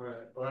problem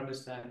or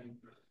understanding?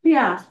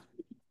 Yeah.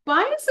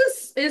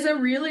 Bias is a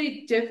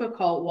really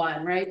difficult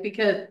one, right?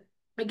 Because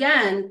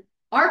again,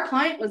 our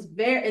client was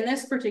very, in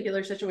this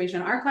particular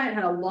situation, our client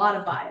had a lot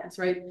of bias,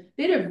 right?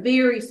 They had a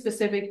very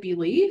specific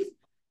belief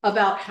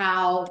about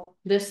how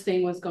this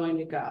thing was going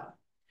to go.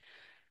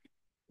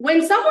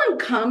 When someone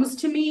comes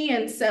to me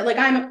and said, like,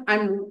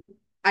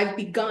 I've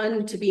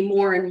begun to be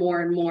more and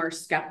more and more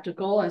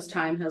skeptical as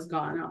time has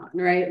gone on,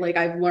 right? Like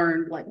I've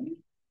learned, like,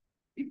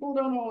 people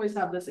don't always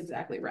have this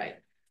exactly right.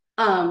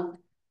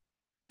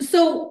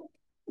 So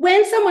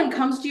when someone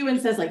comes to you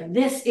and says, like,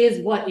 this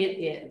is what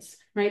it is,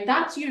 right?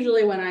 That's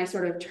usually when I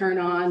sort of turn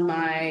on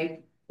my,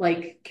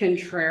 like,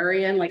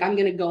 contrarian, like, I'm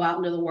going to go out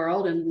into the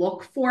world and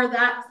look for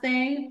that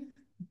thing,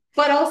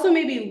 but also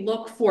maybe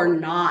look for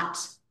not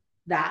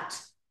that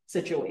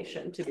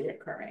situation to be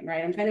occurring,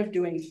 right? I'm kind of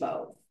doing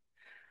both.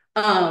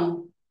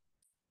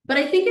 But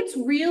I think it's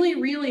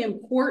really, really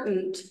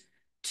important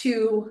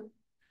to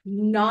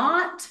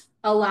not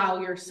allow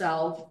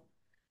yourself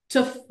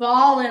to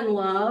fall in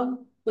love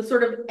with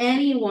sort of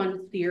any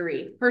one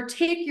theory,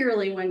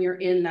 particularly when you're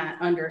in that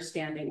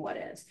understanding what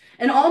is,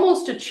 and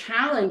almost to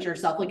challenge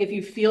yourself. Like if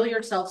you feel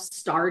yourself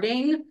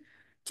starting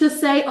to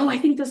say, oh, I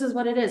think this is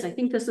what it is. I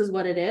think this is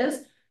what it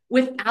is,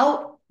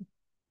 without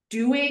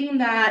doing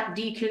that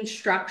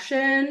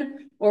deconstruction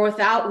or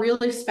without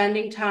really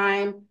spending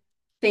time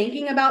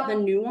thinking about the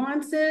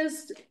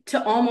nuances,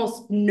 to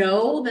almost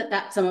know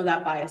that some of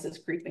that bias is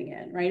creeping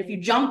in, right? If you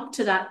jump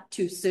to that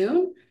too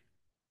soon,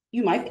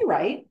 you might be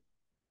right,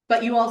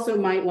 but you also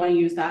might want to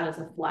use that as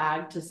a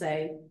flag to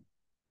say,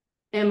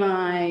 am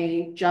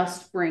I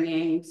just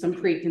bringing some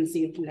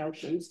preconceived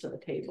notions to the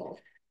table?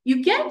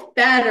 You get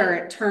better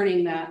at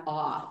turning that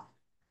off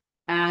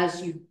as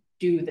you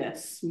do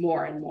this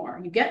more and more.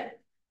 You get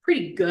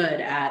pretty good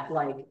at,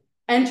 like,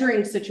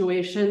 entering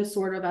situations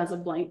sort of as a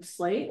blank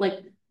slate, like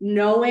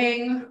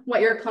knowing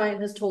what your client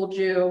has told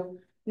you,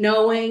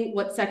 knowing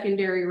what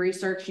secondary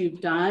research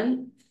you've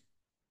done,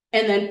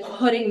 and then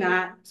putting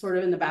that sort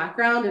of in the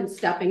background and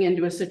stepping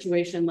into a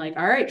situation like,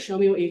 all right, show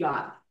me what you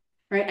got,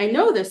 right? I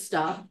know this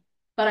stuff,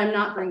 but I'm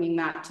not bringing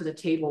that to the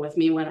table with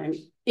me when I'm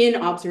in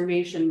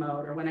observation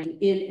mode or when I'm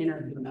in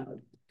interview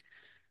mode.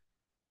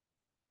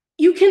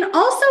 You can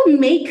also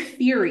make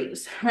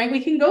theories, right? We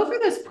can go through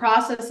this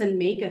process and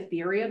make a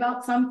theory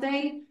about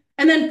something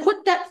and then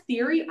put that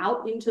theory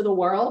out into the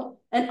world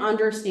and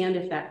understand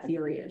if that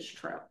theory is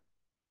true,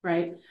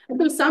 right?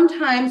 And so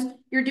sometimes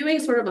you're doing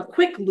sort of a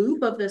quick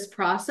loop of this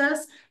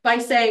process by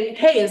saying,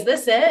 hey, is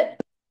this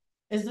it?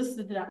 Is this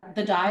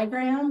the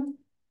diagram?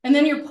 And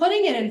then you're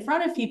putting it in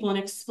front of people and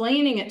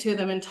explaining it to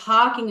them and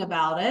talking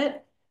about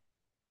it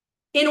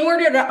in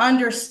order to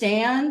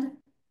understand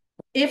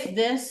if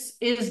this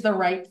is the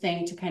right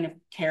thing to kind of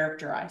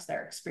characterize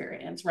their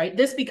experience, right?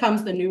 This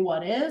becomes the new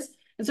what is.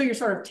 And so you're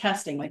sort of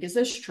testing, like, is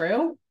this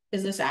true?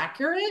 Is this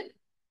accurate?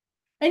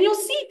 And you'll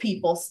see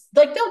people,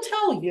 like, they'll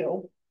tell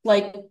you,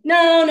 like,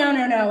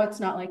 no, it's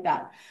not like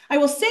that. I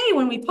will say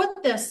when we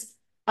put this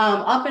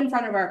up in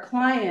front of our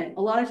client,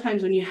 a lot of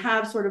times when you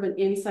have sort of an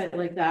insight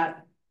like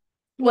that,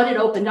 what it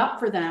opened up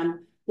for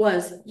them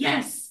was,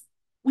 yes,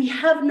 we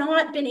have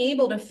not been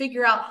able to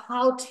figure out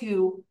how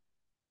to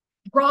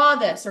draw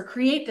this or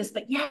create this,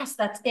 but yes,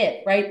 that's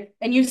it, right?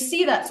 And you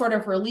see that sort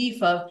of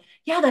relief of,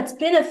 yeah, that's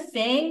been a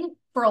thing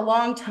for a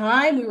long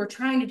time. We were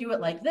trying to do it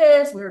like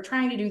this. We were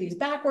trying to do these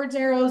backwards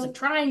arrows and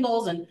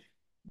triangles and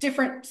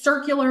different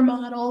circular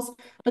models,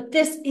 but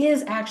this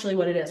is actually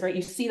what it is, right?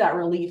 You see that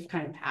relief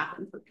kind of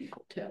happen for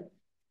people too.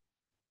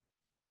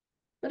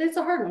 But it's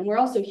a hard one. We're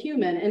also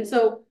human. And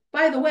so,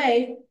 by the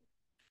way,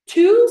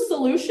 two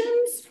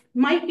solutions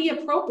might be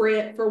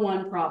appropriate for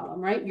one problem,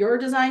 right? Your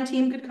design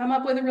team could come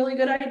up with a really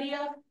good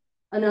idea.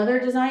 Another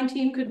design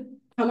team could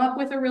come up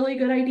with a really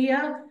good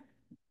idea.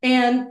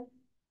 And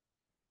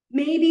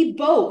maybe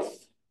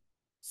both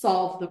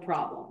solve the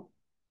problem,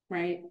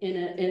 right? In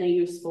a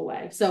useful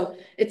way. So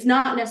it's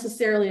not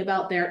necessarily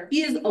about there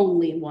is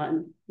only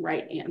one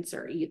right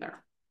answer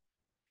either.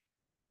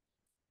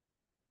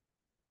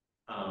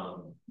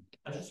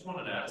 I just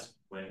wanted to ask,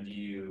 when do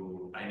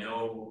you, I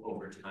know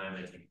over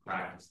time as you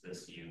practice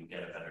this, you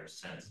get a better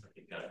sense, like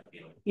you've got a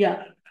feeling.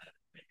 Yeah.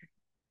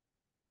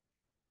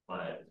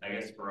 But I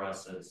guess for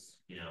us as,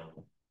 you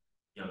know,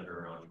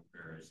 younger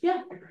entrepreneurs,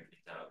 yeah, figuring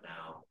things out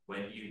now,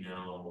 when do you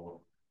know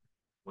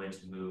when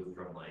to move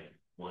from like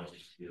 1 to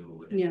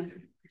 2? Yeah.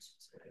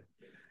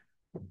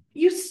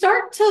 You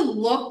start to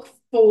look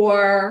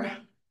for,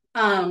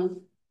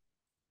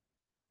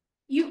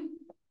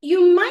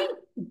 you might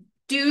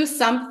do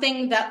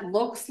something that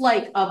looks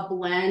like a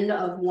blend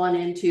of 1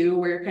 and 2,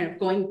 where you're kind of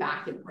going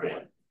back and forth.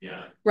 Right.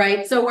 Yeah.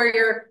 Right. So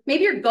where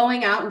maybe you're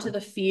going out into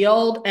the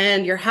field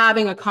and you're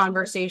having a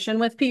conversation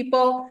with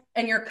people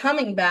and you're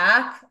coming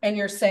back and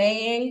you're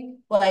saying,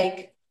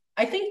 like,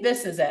 I think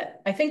this is it.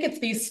 I think it's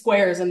these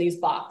squares and these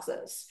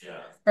boxes. Yeah.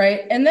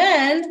 Right. And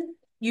then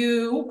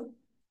you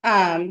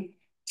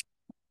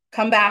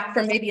come back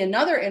from maybe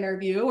another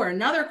interview or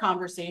another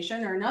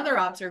conversation or another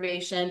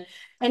observation,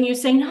 and you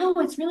say, no,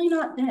 it's really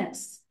not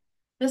this.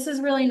 This is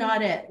really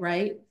not it,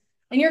 right?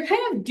 And you're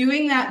kind of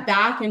doing that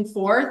back and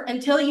forth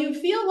until you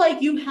feel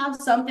like you have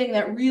something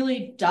that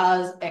really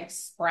does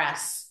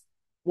express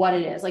what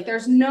it is. Like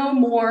there's no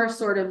more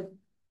sort of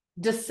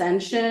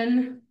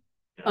dissension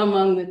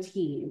among the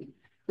team,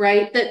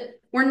 right?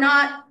 That we're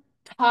not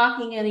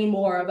talking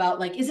anymore about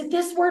like, is it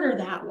this word or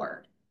that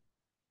word?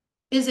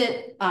 Is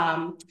it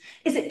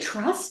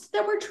trust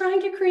that we're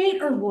trying to create,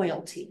 or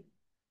loyalty,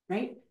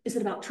 right? Is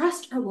it about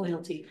trust or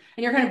loyalty?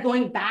 And you're kind of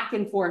going back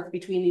and forth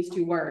between these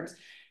two words.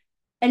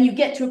 And you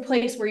get to a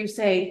place where you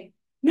say,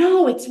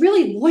 no, it's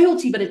really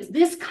loyalty, but it's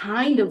this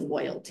kind of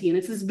loyalty. And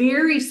it's this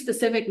very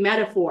specific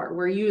metaphor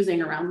we're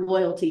using around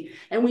loyalty.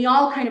 And we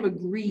all kind of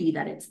agree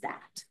that it's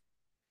that.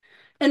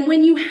 And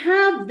when you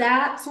have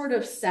that sort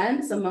of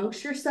sense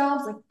amongst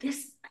yourselves, like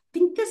this, I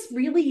think this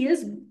really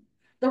is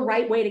the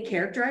right way to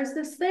characterize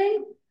this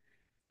thing,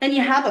 and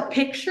you have a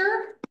picture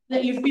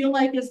that you feel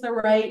like is the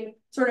right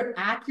sort of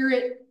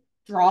accurate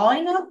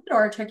drawing of it or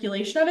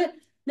articulation of it,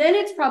 then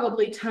it's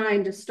probably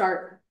time to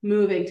start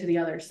moving to the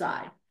other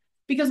side.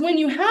 Because when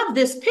you have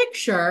this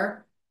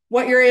picture,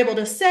 what you're able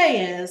to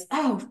say is,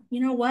 oh, you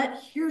know what?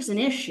 Here's an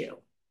issue.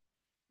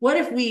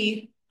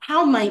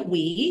 How might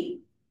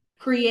we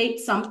create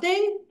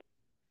something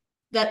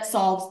that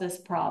solves this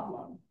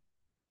problem,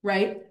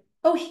 right?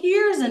 Oh,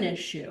 here's an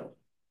issue.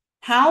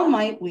 How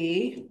might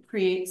we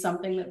create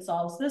something that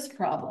solves this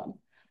problem?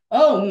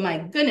 Oh my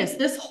goodness,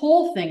 this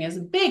whole thing is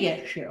a big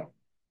issue.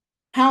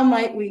 How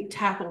might we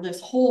tackle this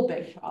whole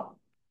big problem,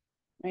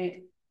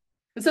 right?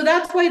 And so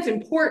that's why it's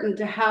important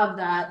to have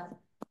that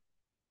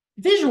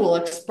visual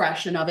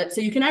expression of it so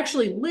you can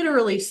actually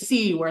literally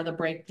see where the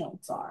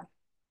breakpoints are.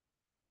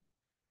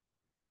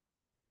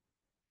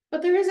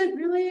 But there isn't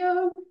really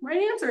a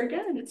right answer.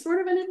 Again, it's sort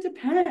of an it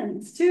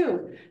depends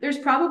too. There's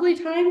probably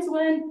times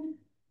when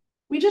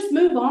we just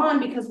move on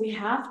because we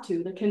have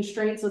to. The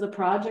constraints of the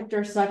project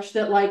are such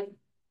that, like,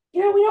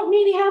 you know, we don't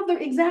need to have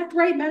the exact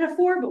right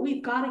metaphor, but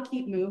we've got to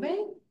keep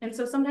moving. And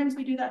so sometimes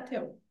we do that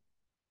too.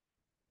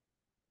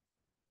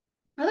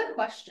 Other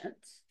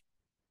questions?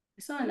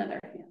 I saw another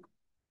hand.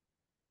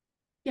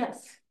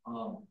 Yes.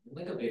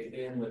 Like a big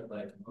thing with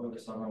like over the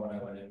summer when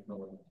I went in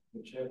for the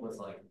internship was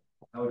like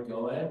I would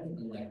go in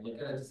and like look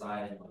at a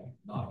design and like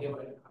not be able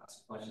to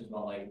ask questions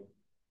about like,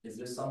 is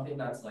this something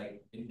that's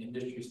like an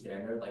industry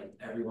standard, like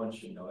everyone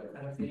should know it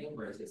kind of thing,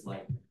 versus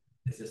like,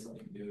 is this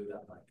something new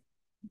that like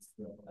it's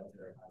still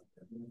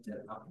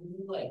how can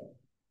you like,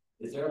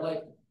 is there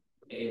like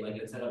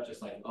like instead of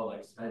just like, oh,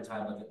 like spend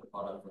time looking at the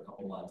product for a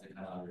couple months to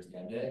kind of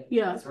understand it,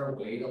 Yeah. is there a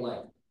way to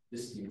like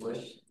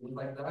distinguish things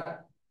like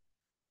that?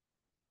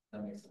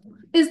 That makes sense.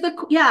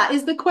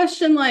 Is the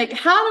question like,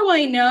 how do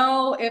I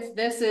know if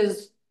this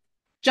is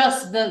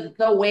just the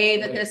way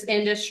that this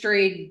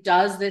industry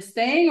does this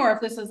thing, or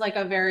if this is like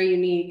a very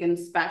unique and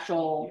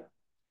special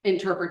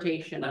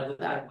interpretation of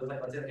that?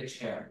 Like, let's say like a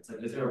chair. It's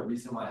like, is there a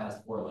reason why it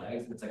has 4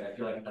 legs? It's like I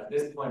feel like at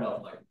this point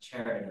of like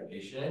chair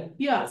innovation,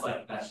 yeah, it's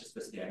like that's just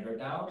the standard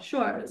now.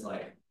 Sure. It's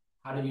like,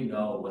 how do you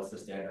know what's the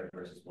standard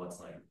versus what's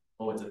like,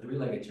 oh, it's a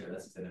 3-legged chair,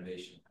 that's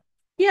innovation.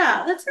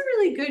 Yeah, that's a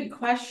really good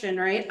question,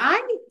 right?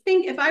 I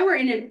think if I were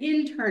in an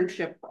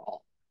internship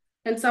role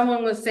and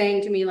someone was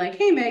saying to me like,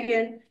 hey,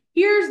 Megan,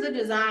 here's the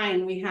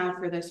design we have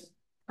for this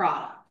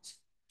product.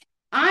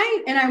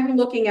 I'm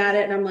looking at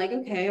it and I'm like,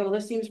 okay, well,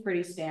 this seems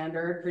pretty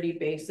standard, pretty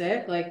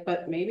basic, like,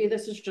 but maybe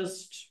this is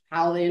just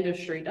how the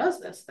industry does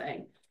this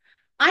thing.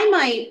 I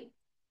might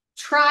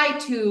try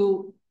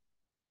to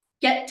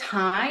get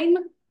time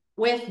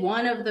with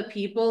one of the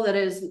people that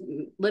is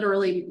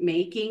literally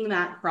making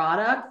that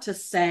product to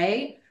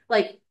say,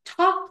 like,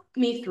 talk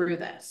me through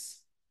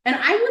this. And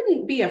I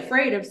wouldn't be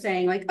afraid of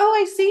saying like, oh,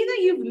 I see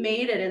that you've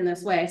made it in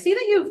this way. I see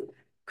that you've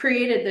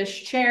created this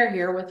chair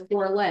here with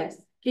 4 legs.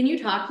 Can you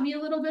talk to me a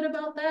little bit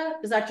about that?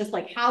 Is that just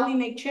like how we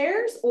make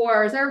chairs?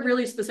 Or is there a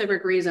really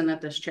specific reason that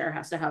this chair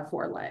has to have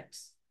 4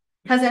 legs?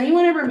 Has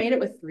anyone ever made it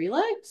with 3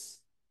 legs?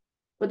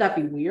 Would that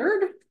be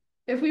weird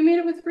if we made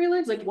it with 3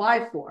 legs? Like,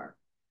 why 4?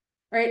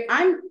 Right?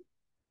 I'm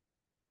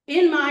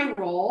in my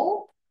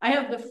role, I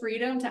have the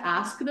freedom to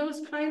ask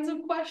those kinds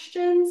of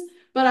questions,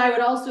 but I would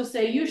also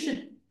say you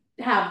should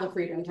have the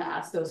freedom to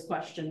ask those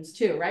questions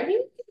too, right?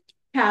 You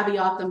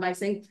caveat them by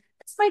saying,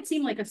 this might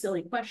seem like a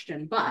silly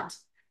question, but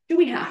do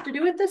we have to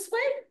do it this way?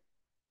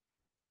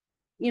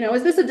 You know,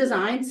 is this a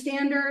design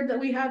standard that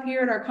we have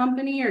here at our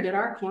company, or did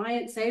our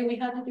client say we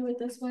had to do it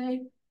this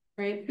way,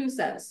 right? Who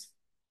says?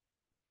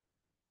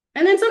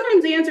 And then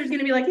sometimes the answer is going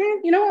to be like,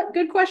 you know what?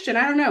 Good question.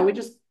 I don't know. We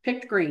just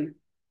picked green.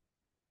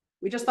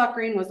 We just thought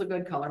green was a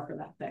good color for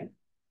that thing.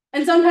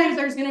 And sometimes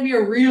there's going to be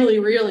a really,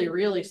 really,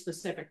 really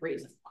specific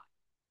reason why.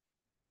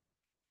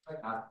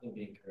 Like asking,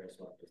 being curious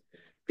about this.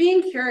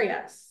 Being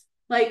curious.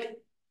 Like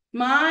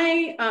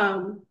my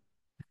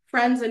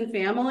friends and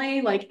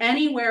family, like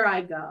anywhere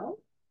I go,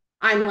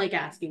 I'm like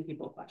asking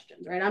people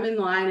questions, right? I'm in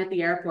line at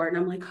the airport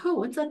and I'm like, oh,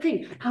 what's that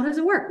thing? How does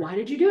it work? Why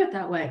did you do it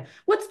that way?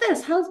 What's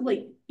this? How's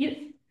like,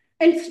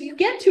 and so you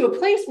get to a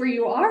place where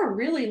you are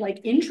really like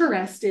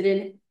interested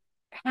in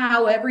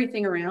how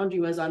everything around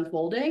you is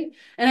unfolding.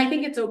 And I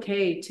think it's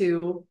okay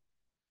to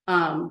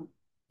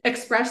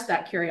express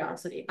that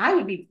curiosity. I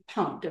would be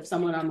pumped if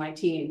someone on my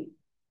team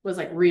was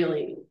like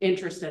really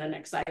interested and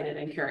excited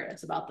and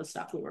curious about the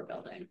stuff we were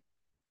building.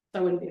 So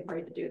I wouldn't be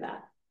afraid to do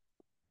that.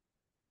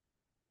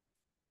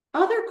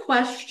 Other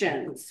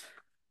questions?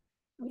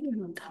 What are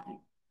we on time?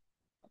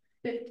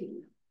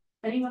 15.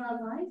 Anyone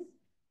online?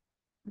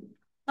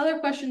 Other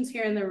questions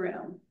here in the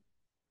room?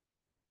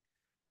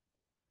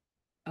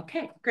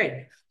 Okay,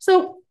 great.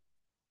 So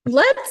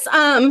let's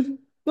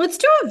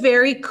do a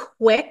very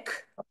quick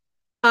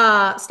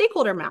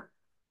stakeholder map.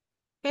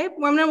 Okay, I'm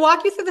going to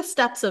walk you through the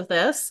steps of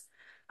this.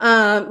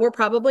 We're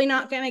probably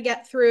not going to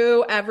get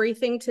through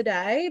everything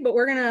today, but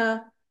we're going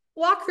to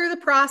walk through the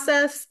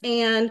process,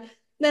 and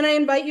then I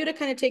invite you to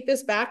kind of take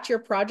this back to your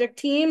project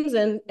teams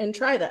and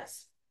try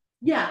this.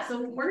 Yeah,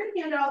 so we're going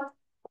to hand out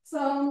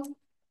some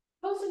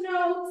Post-it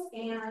notes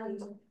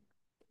and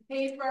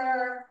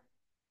paper.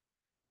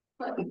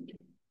 Put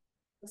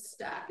a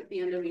stack at the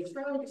end of each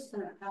row. Just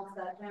going to pass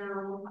that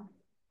down.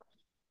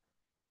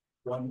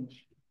 One.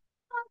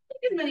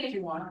 Take as many as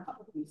you want. A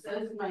couple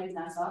pieces. You might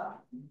mess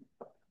up.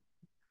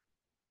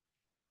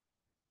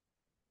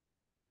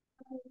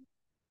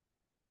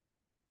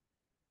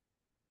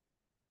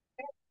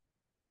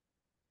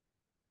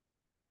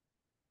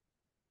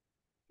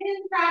 In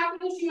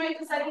practice, you might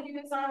decide to do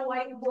this on a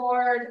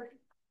whiteboard.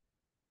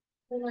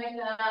 Something like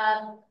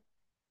that.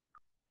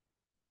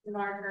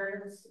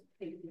 Markers.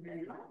 Thank you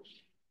very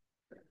much.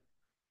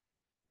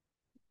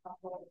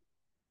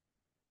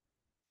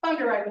 Fun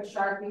to write with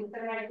Sharpie.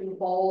 They're nice and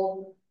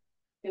bold.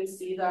 You can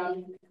see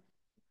them.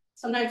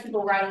 Sometimes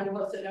people write on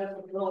Post-it notes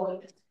with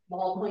little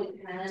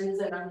ballpoint pens,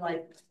 and I'm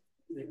like,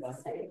 hey, I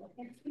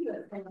can't see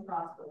this from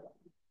across the room.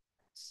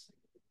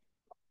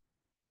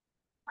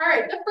 All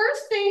right, the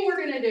first thing we're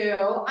going to do,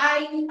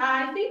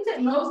 I think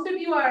that most of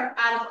you are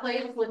at a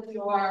place with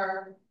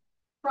your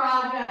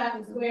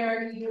projects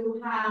where you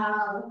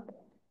have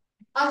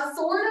a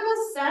sort of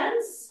a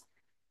sense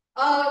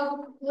of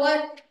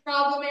what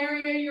problem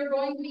area you're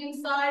going to be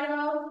inside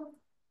of,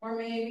 or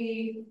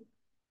maybe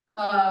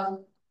a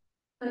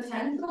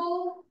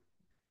potential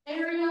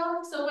area.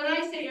 So when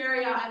I say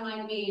area, I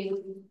might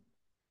mean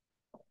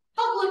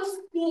public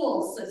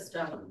school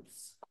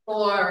systems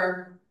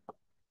or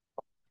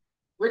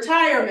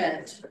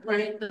retirement,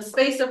 right? The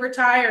space of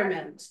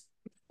retirement,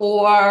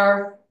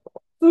 or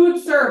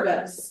food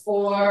service,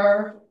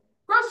 or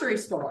grocery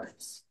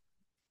stores,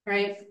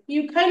 right?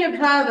 You kind of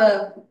have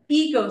a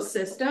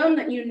ecosystem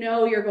that you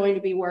know you're going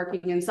to be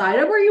working inside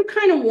of, or you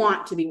kind of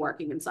want to be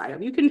working inside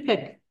of. You can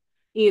pick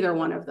either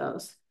one of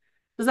those.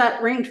 Does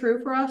that ring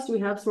true for us? Do we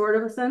have sort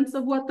of a sense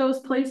of what those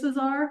places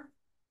are?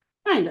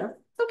 Kind of.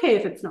 It's okay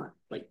if it's not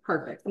like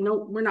perfect. No,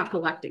 we're not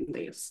collecting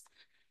these.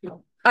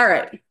 All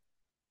right.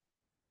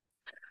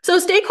 So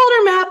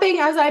stakeholder mapping,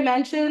 as I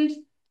mentioned,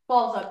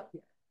 falls up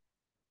here,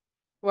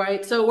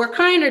 right? So we're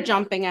kind of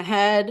jumping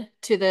ahead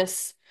to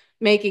this,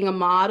 making a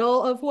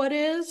model of what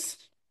is,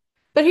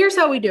 but here's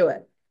how we do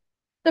it.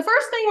 The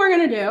first thing we're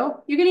going to do,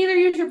 you can either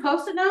use your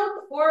Post-it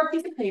note or a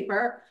piece of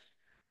paper.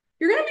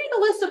 You're going to make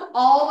a list of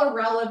all the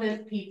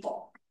relevant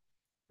people,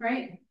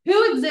 right?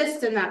 Who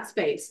exists in that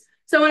space.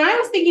 So when I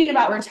was thinking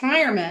about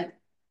retirement,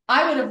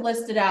 I would have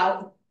listed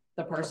out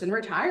the person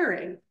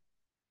retiring,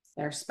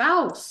 their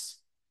spouse,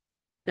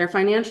 their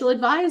financial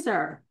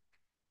advisor,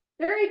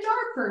 their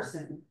HR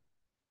person,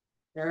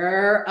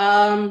 their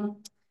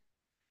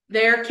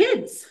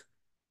kids,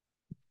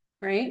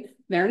 right?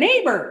 Their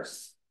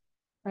neighbors,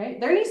 right?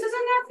 Their nieces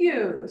and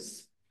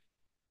nephews.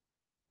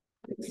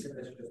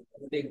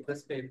 Big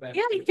list paper.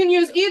 Yeah, you can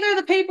use either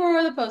the paper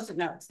or the Post-it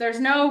notes. There's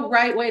no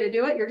right way to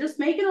do it. You're just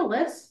making a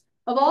list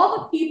of all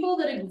the people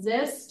that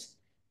exist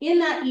in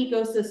that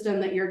ecosystem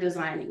that you're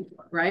designing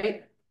for,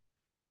 right?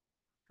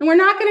 And we're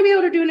not going to be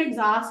able to do an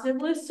exhaustive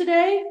list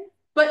today,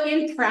 but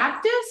in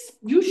practice,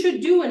 you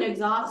should do an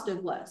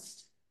exhaustive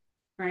list,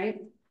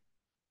 right?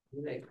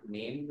 Like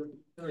name them.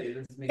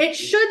 It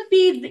should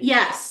be,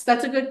 yes,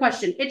 that's a good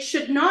question. It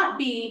should not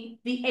be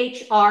the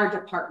HR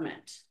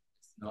department,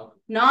 No.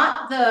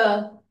 not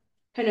the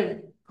kind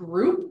of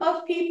group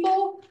of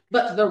people,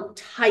 but the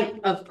type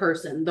of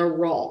person, the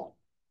role,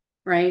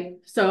 right?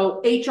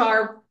 So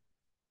HR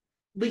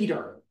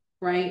leader,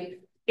 right?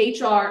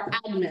 HR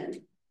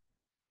admin,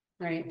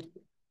 right?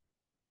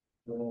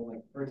 So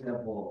like, for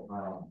example,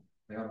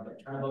 like I'm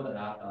like trying to build an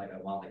app that like I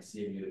want like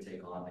CMU to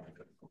take on like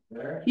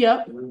there.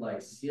 Yep. Would like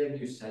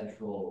CMU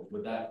Central,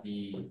 would that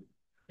be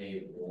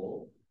a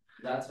role?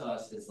 That to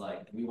us is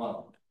like we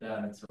want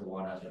them to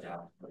want to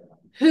adapt for them.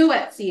 Who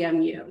at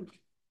CMU?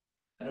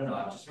 I don't know.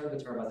 I've just heard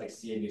the term as like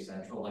CMU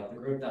Central, like the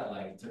group that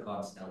like took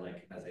on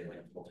Snellick as a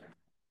like full time.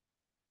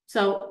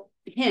 So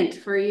hint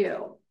for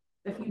you.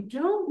 If you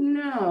don't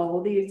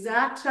know the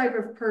exact type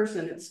of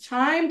person, it's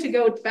time to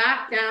go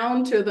back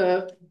down to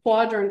the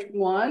quadrant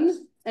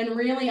 1 and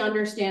really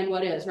understand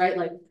what is, right?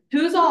 Like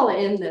who's all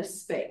in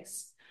this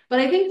space. But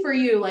I think for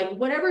you, like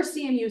whatever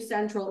CMU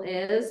Central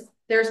is,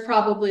 there's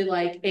probably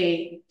like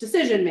a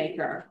decision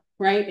maker,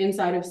 right?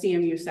 Inside of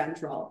CMU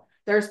Central.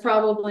 There's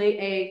probably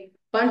a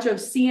bunch of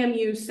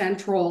CMU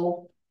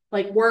Central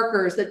like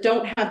workers that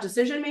don't have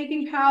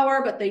decision-making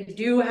power, but they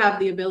do have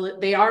the ability,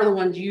 they are the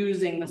ones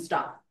using the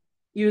stuff,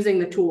 using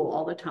the tool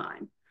all the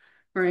time,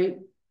 right?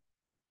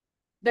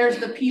 There's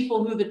the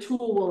people who the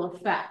tool will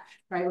affect,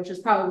 right? Which is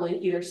probably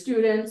either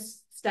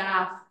students,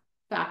 staff,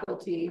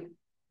 faculty,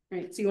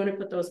 right? So you want to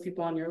put those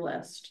people on your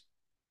list.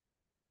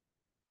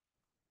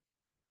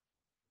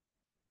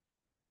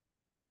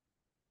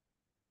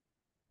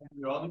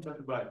 You're all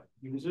talking about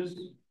users.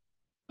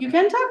 You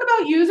can talk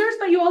about users,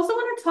 but you also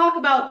want to talk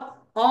about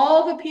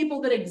all the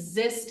people that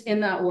exist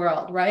in that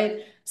world,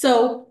 right?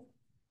 So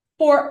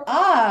for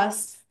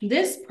us,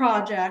 this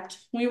project,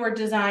 we were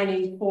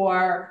designing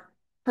for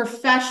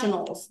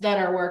professionals that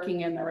are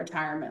working in the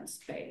retirement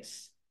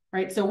space,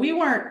 right? So we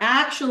weren't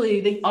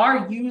actually,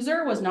 our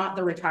user was not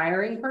the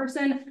retiring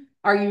person.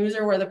 Our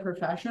user were the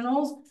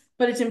professionals,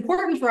 but it's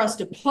important for us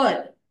to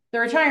put the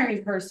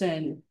retiring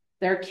person,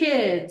 their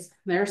kids,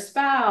 their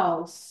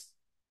spouse,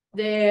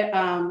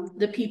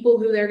 the people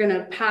who they're going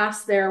to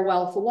pass their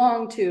wealth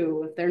along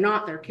to if they're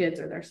not their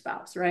kids or their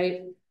spouse,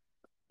 right?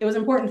 It was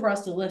important for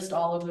us to list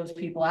all of those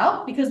people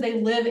out because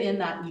they live in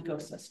that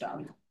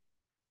ecosystem.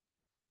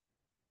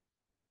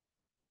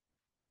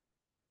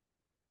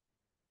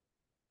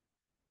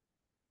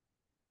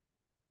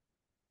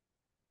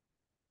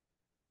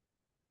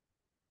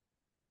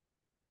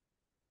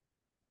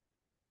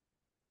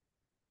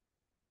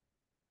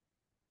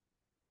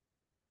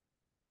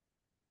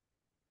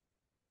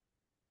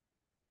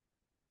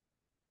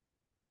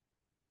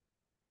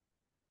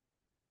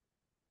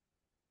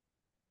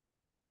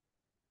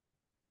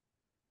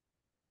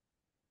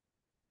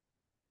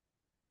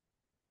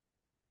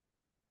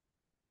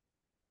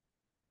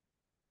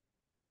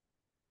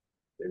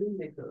 Maybe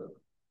make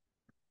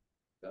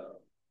a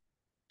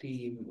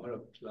team or a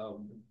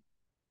club,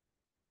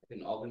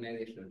 an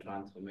organizational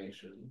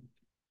transformation.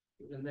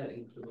 Even that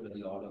include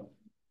a lot of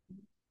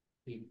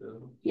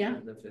people. Yeah.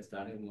 If they're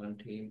starting one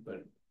team,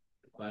 but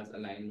requires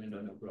alignment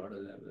on a broader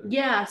level.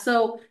 Yeah.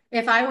 So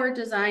if I were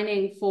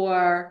designing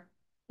for,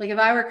 like if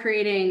I were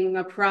creating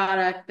a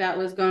product that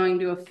was going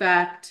to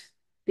affect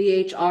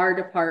the HR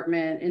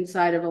department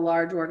inside of a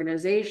large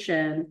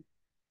organization,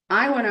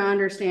 I want to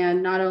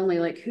understand not only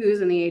like who's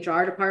in the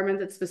HR department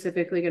that's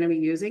specifically going to be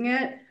using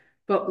it,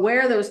 but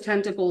where those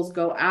tentacles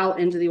go out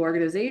into the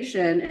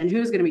organization and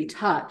who's going to be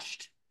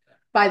touched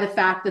by the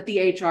fact that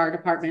the HR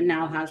department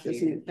now has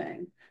this new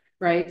thing,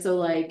 right? So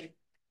like,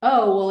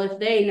 oh, well, if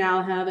they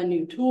now have a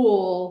new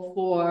tool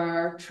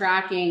for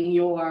tracking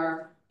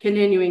your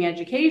continuing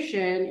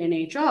education in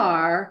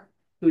HR,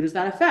 who does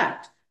that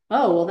affect?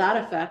 Oh, well, that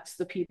affects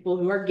the people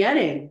who are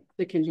getting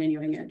the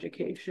continuing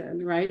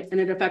education, right? And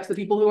it affects the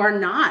people who are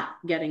not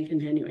getting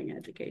continuing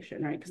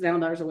education, right? Because now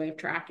there's a way of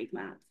tracking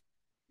that.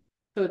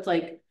 So it's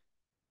like,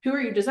 who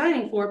are you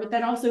designing for? But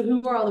then also,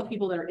 who are all the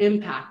people that are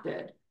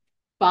impacted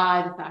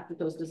by the fact that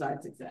those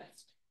designs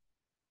exist?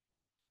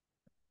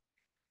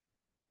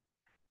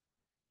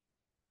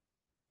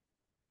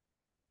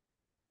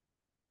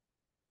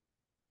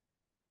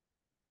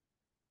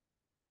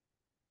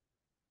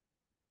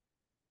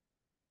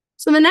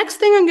 So the next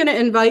thing I'm going to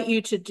invite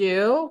you to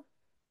do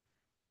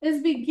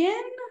is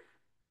begin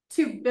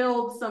to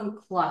build some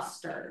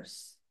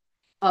clusters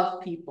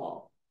of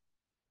people,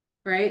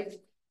 right?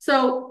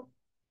 So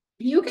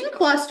you can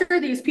cluster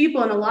these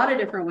people in a lot of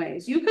different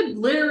ways. You could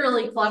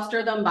literally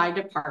cluster them by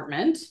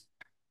department,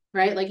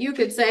 right? Like you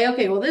could say,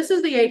 okay, well, this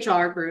is the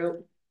HR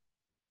group.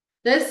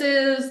 This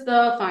is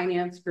the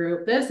finance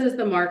group. This is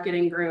the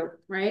marketing group,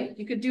 right?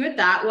 You could do it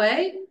that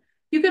way.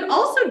 You could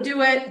also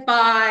do it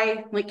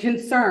by like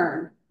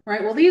concern,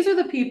 right? Well, these are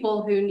the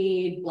people who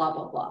need blah,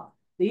 blah, blah.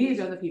 These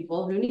are the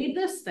people who need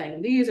this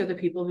thing. These are the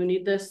people who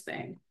need this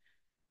thing,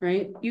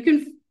 right? You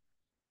can,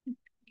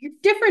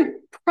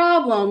 different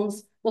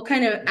problems will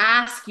kind of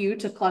ask you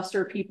to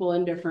cluster people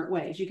in different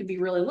ways. You could be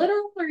really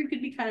literal or you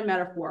could be kind of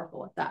metaphorical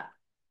with that.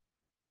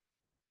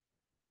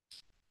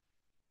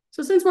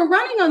 So since we're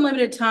running on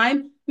limited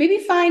time, maybe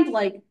find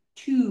like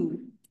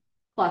 2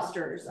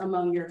 clusters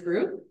among your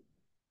group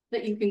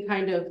that you can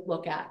kind of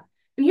look at.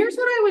 And here's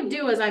what I would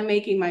do as I'm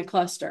making my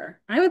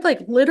cluster. I would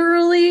like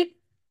literally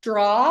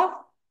draw,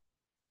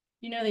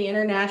 you know, the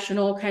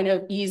international kind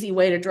of easy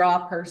way to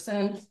draw a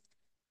person,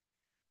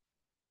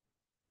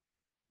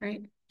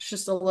 right? It's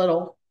just a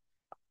little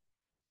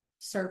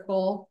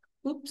circle.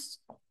 Oops,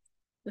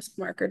 this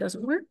marker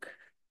doesn't work.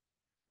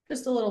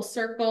 Just a little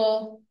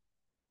circle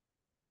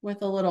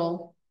with a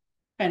little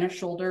kind of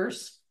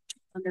shoulders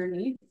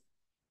underneath.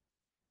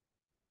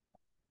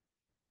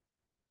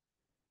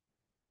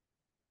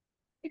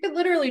 You could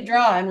literally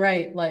draw and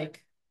write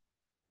like,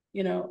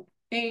 you know,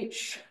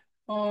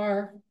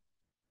 HR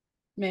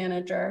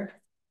manager,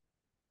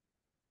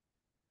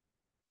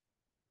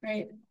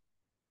 right?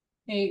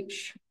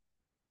 H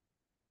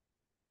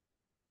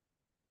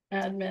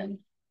admin.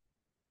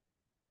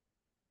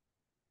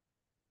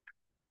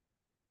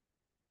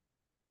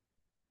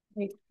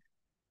 Right.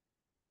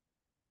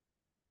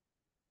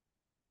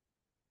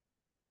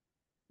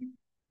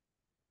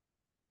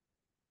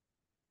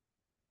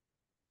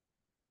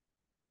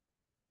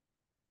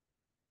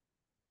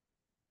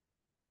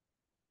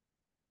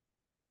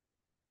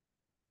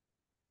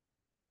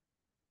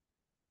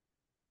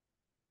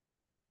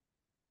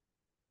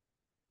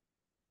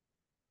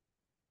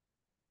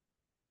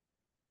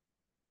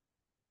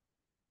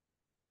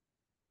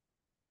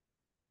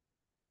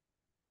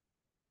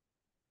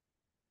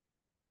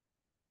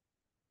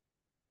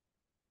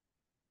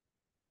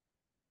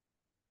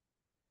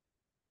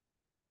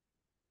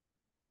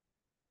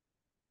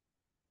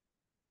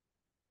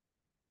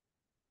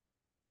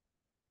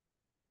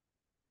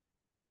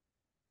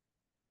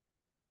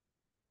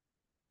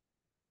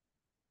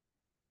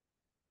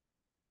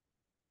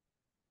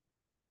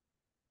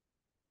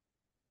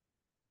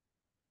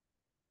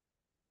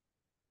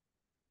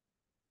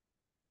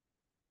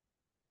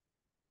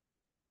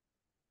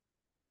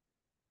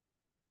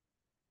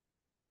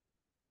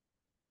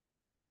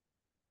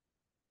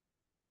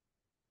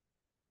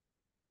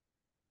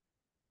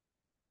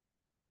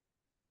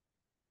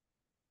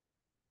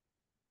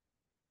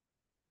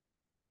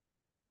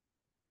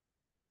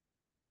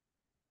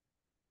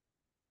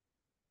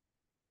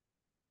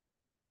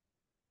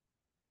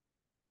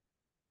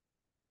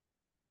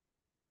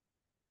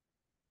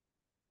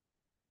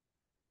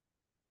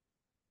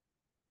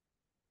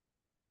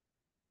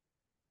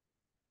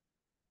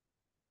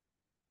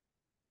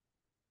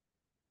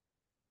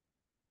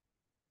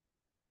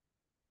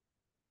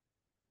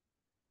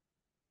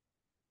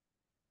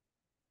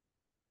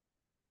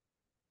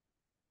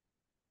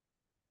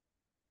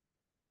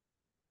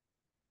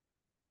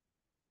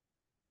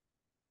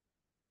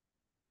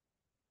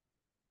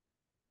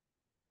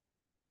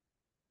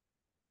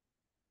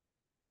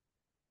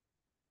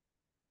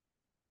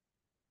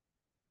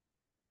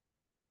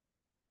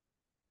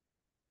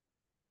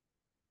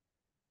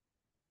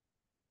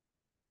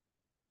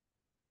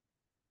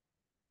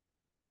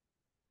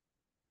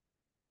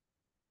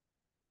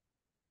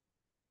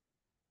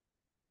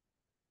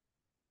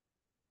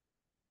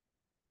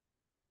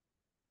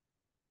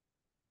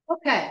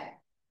 Okay.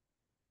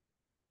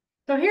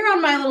 So here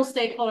on my little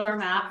stakeholder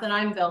map that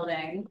I'm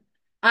building,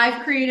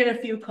 I've created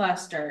a few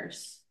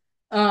clusters.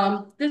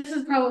 This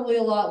is probably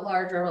a lot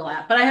larger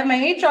overlap, but I have my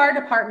HR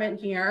department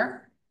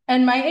here,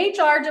 and my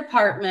HR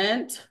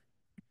department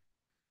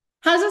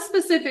has a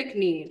specific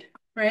need,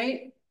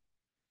 right?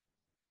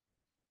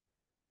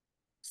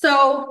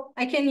 So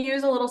I can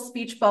use a little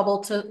speech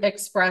bubble to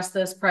express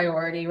this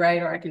priority,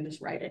 right? Or I can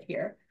just write it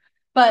here.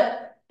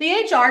 But the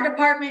HR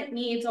department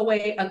needs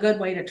a good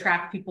way to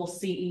track people's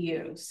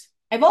CEUs.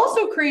 I've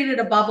also created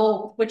a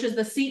bubble, which is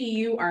the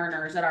CEU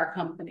earners at our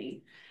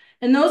company.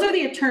 And those are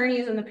the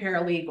attorneys and the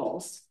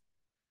paralegals.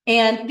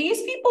 And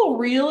these people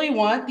really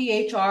want the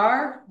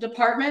HR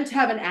department to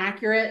have an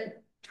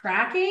accurate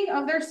tracking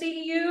of their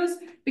CEUs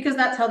because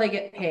that's how they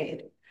get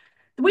paid.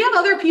 We have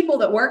other people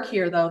that work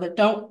here, though, that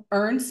don't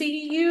earn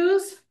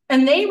CEUs,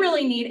 and they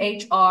really need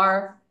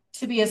HR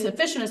to be as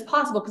efficient as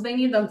possible because they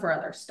need them for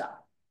other stuff,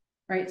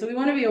 right? So we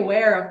want to be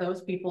aware of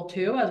those people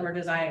too as we're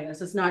designing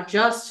this. It's not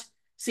just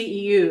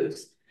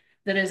CEUs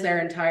that is their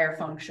entire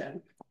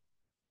function.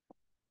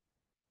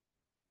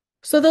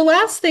 So the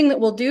last thing that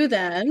we'll do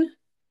then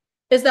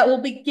is that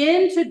we'll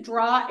begin to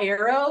draw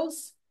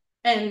arrows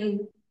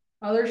and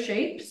other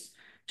shapes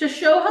to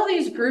show how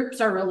these groups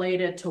are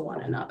related to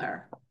one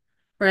another,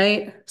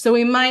 right? So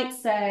we might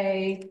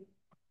say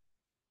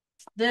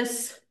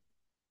this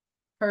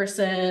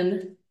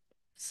person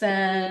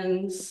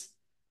sends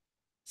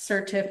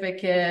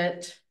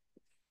certificate,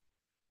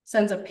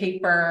 sends a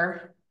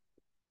paper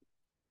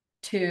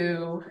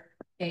to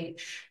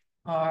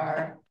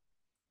HR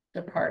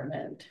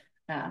department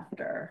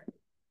after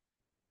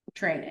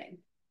training,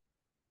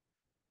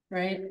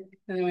 right?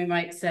 And then we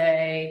might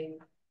say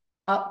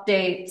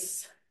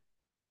updates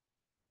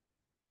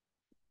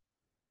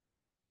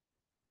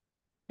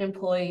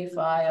employee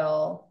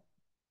file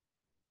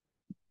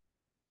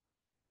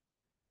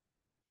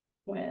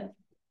with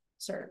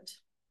cert,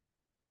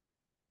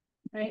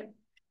 right?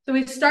 So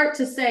we start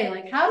to say,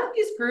 like, how do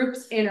these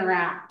groups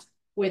interact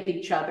with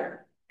each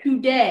other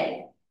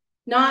today?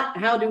 not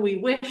how do we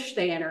wish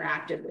they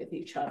interacted with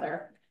each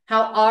other?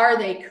 How are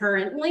they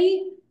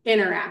currently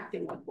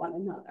interacting with one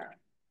another?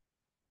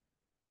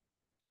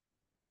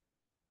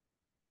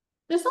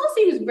 This all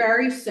seems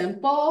very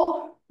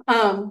simple,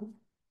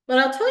 but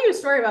I'll tell you a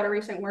story about a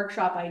recent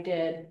workshop I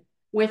did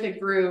with a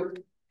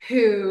group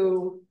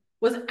who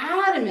was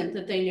adamant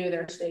that they knew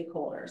their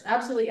stakeholders,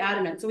 absolutely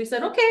adamant. So we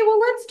said, okay, well,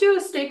 let's do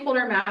a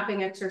stakeholder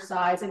mapping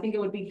exercise. I think it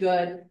would be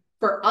good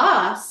for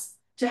us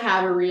to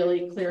have a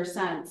really clear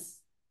sense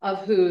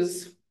of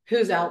who's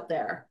out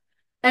there.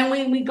 And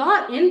when we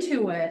got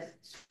into it,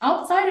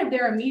 outside of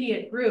their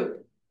immediate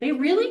group, they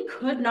really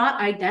could not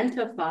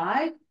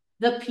identify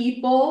the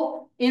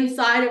people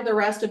inside of the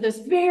rest of this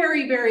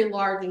very, very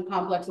large and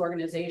complex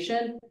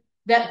organization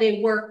that they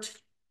worked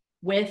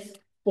with,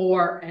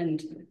 for,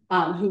 and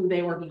who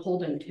they were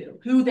beholden to,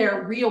 who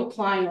their real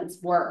clients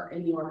were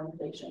in the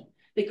organization.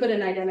 They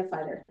couldn't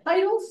identify their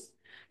titles.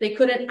 They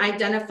couldn't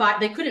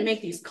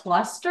make these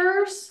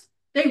clusters.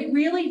 They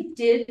really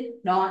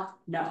did not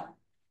know,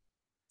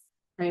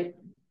 right?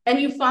 And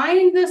you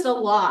find this a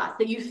lot,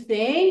 that you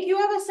think you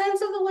have a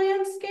sense of the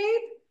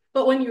landscape,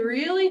 but when you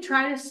really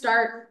try to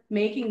start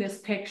making this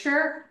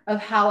picture of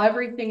how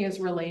everything is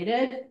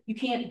related, you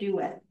can't do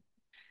it.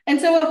 And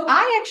so if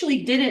I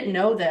actually didn't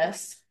know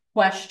this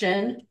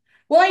question,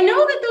 well, I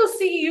know that those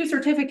CEU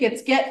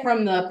certificates get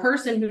from the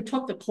person who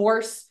took the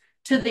course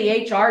to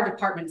the HR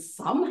department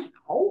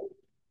somehow.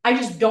 I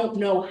just don't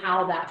know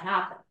how that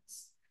happens.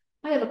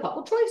 I have a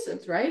couple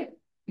choices, right?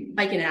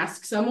 I can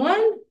ask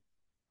someone.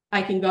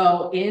 I can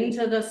go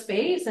into the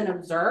space and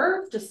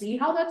observe to see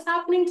how that's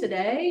happening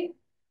today,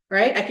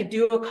 right? I could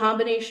do a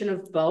combination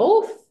of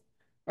both,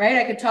 right?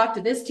 I could talk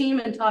to this team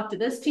and talk to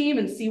this team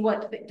and see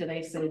do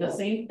they say the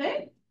same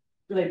thing?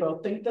 Do they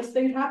both think this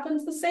thing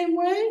happens the same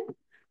way,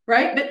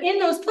 right? But in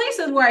those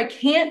places where I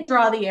can't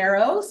draw the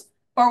arrows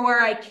or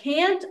where I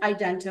can't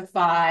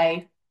identify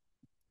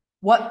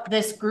what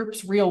this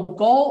group's real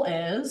goal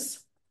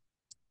is,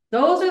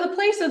 those are the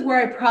places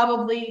where I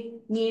probably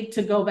need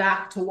to go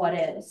back to what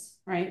is,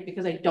 right?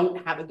 Because I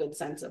don't have a good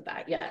sense of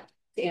that yet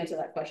to answer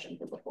that question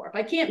from before. If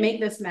I can't make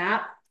this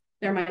map,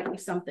 there might be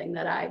something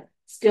that I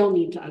still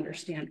need to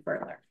understand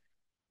further.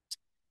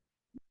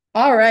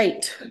 All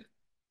right.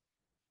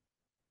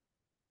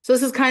 So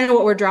this is kind of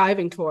what we're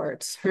driving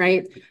towards,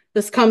 right?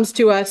 This comes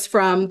to us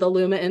from the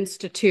Luma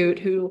Institute,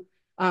 who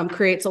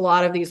creates a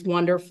lot of these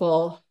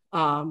wonderful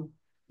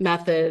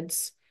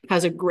methods,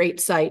 has a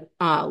great site,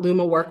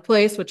 Luma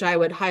Workplace, which I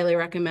would highly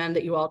recommend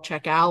that you all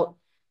check out.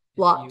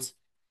 Lots.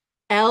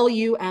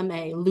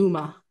 Luma,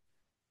 Luma.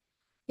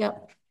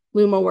 Yep,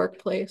 Luma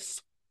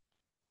Workplace.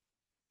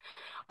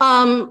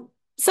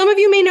 Some of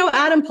you may know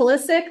Adam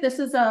Pulisic. This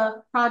is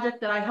a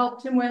project that I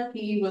helped him with.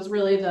 He was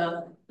really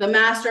the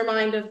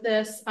mastermind of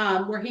this,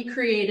 where he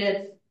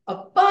created a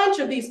bunch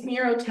of these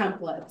Miro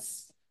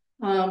templates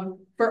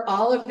for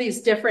all of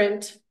these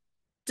different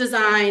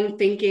design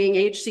thinking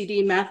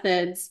HCD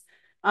methods.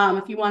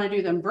 If you want to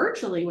do them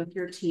virtually with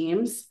your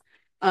teams,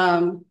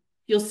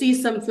 you'll see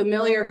some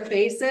familiar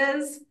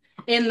faces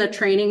in the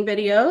training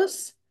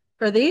videos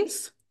for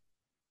these.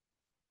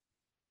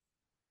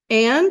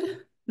 And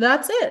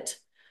that's it.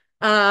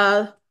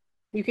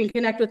 You can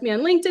connect with me on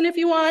LinkedIn if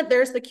you want.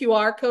 There's the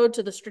QR code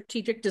to the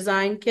strategic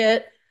design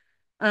kit.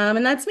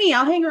 And that's me.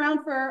 I'll hang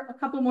around for a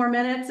couple more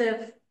minutes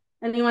if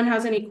anyone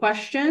has any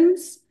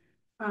questions.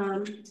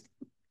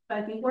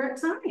 I think we're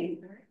at time.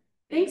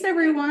 Thanks,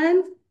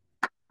 everyone.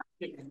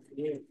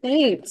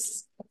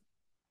 Thanks.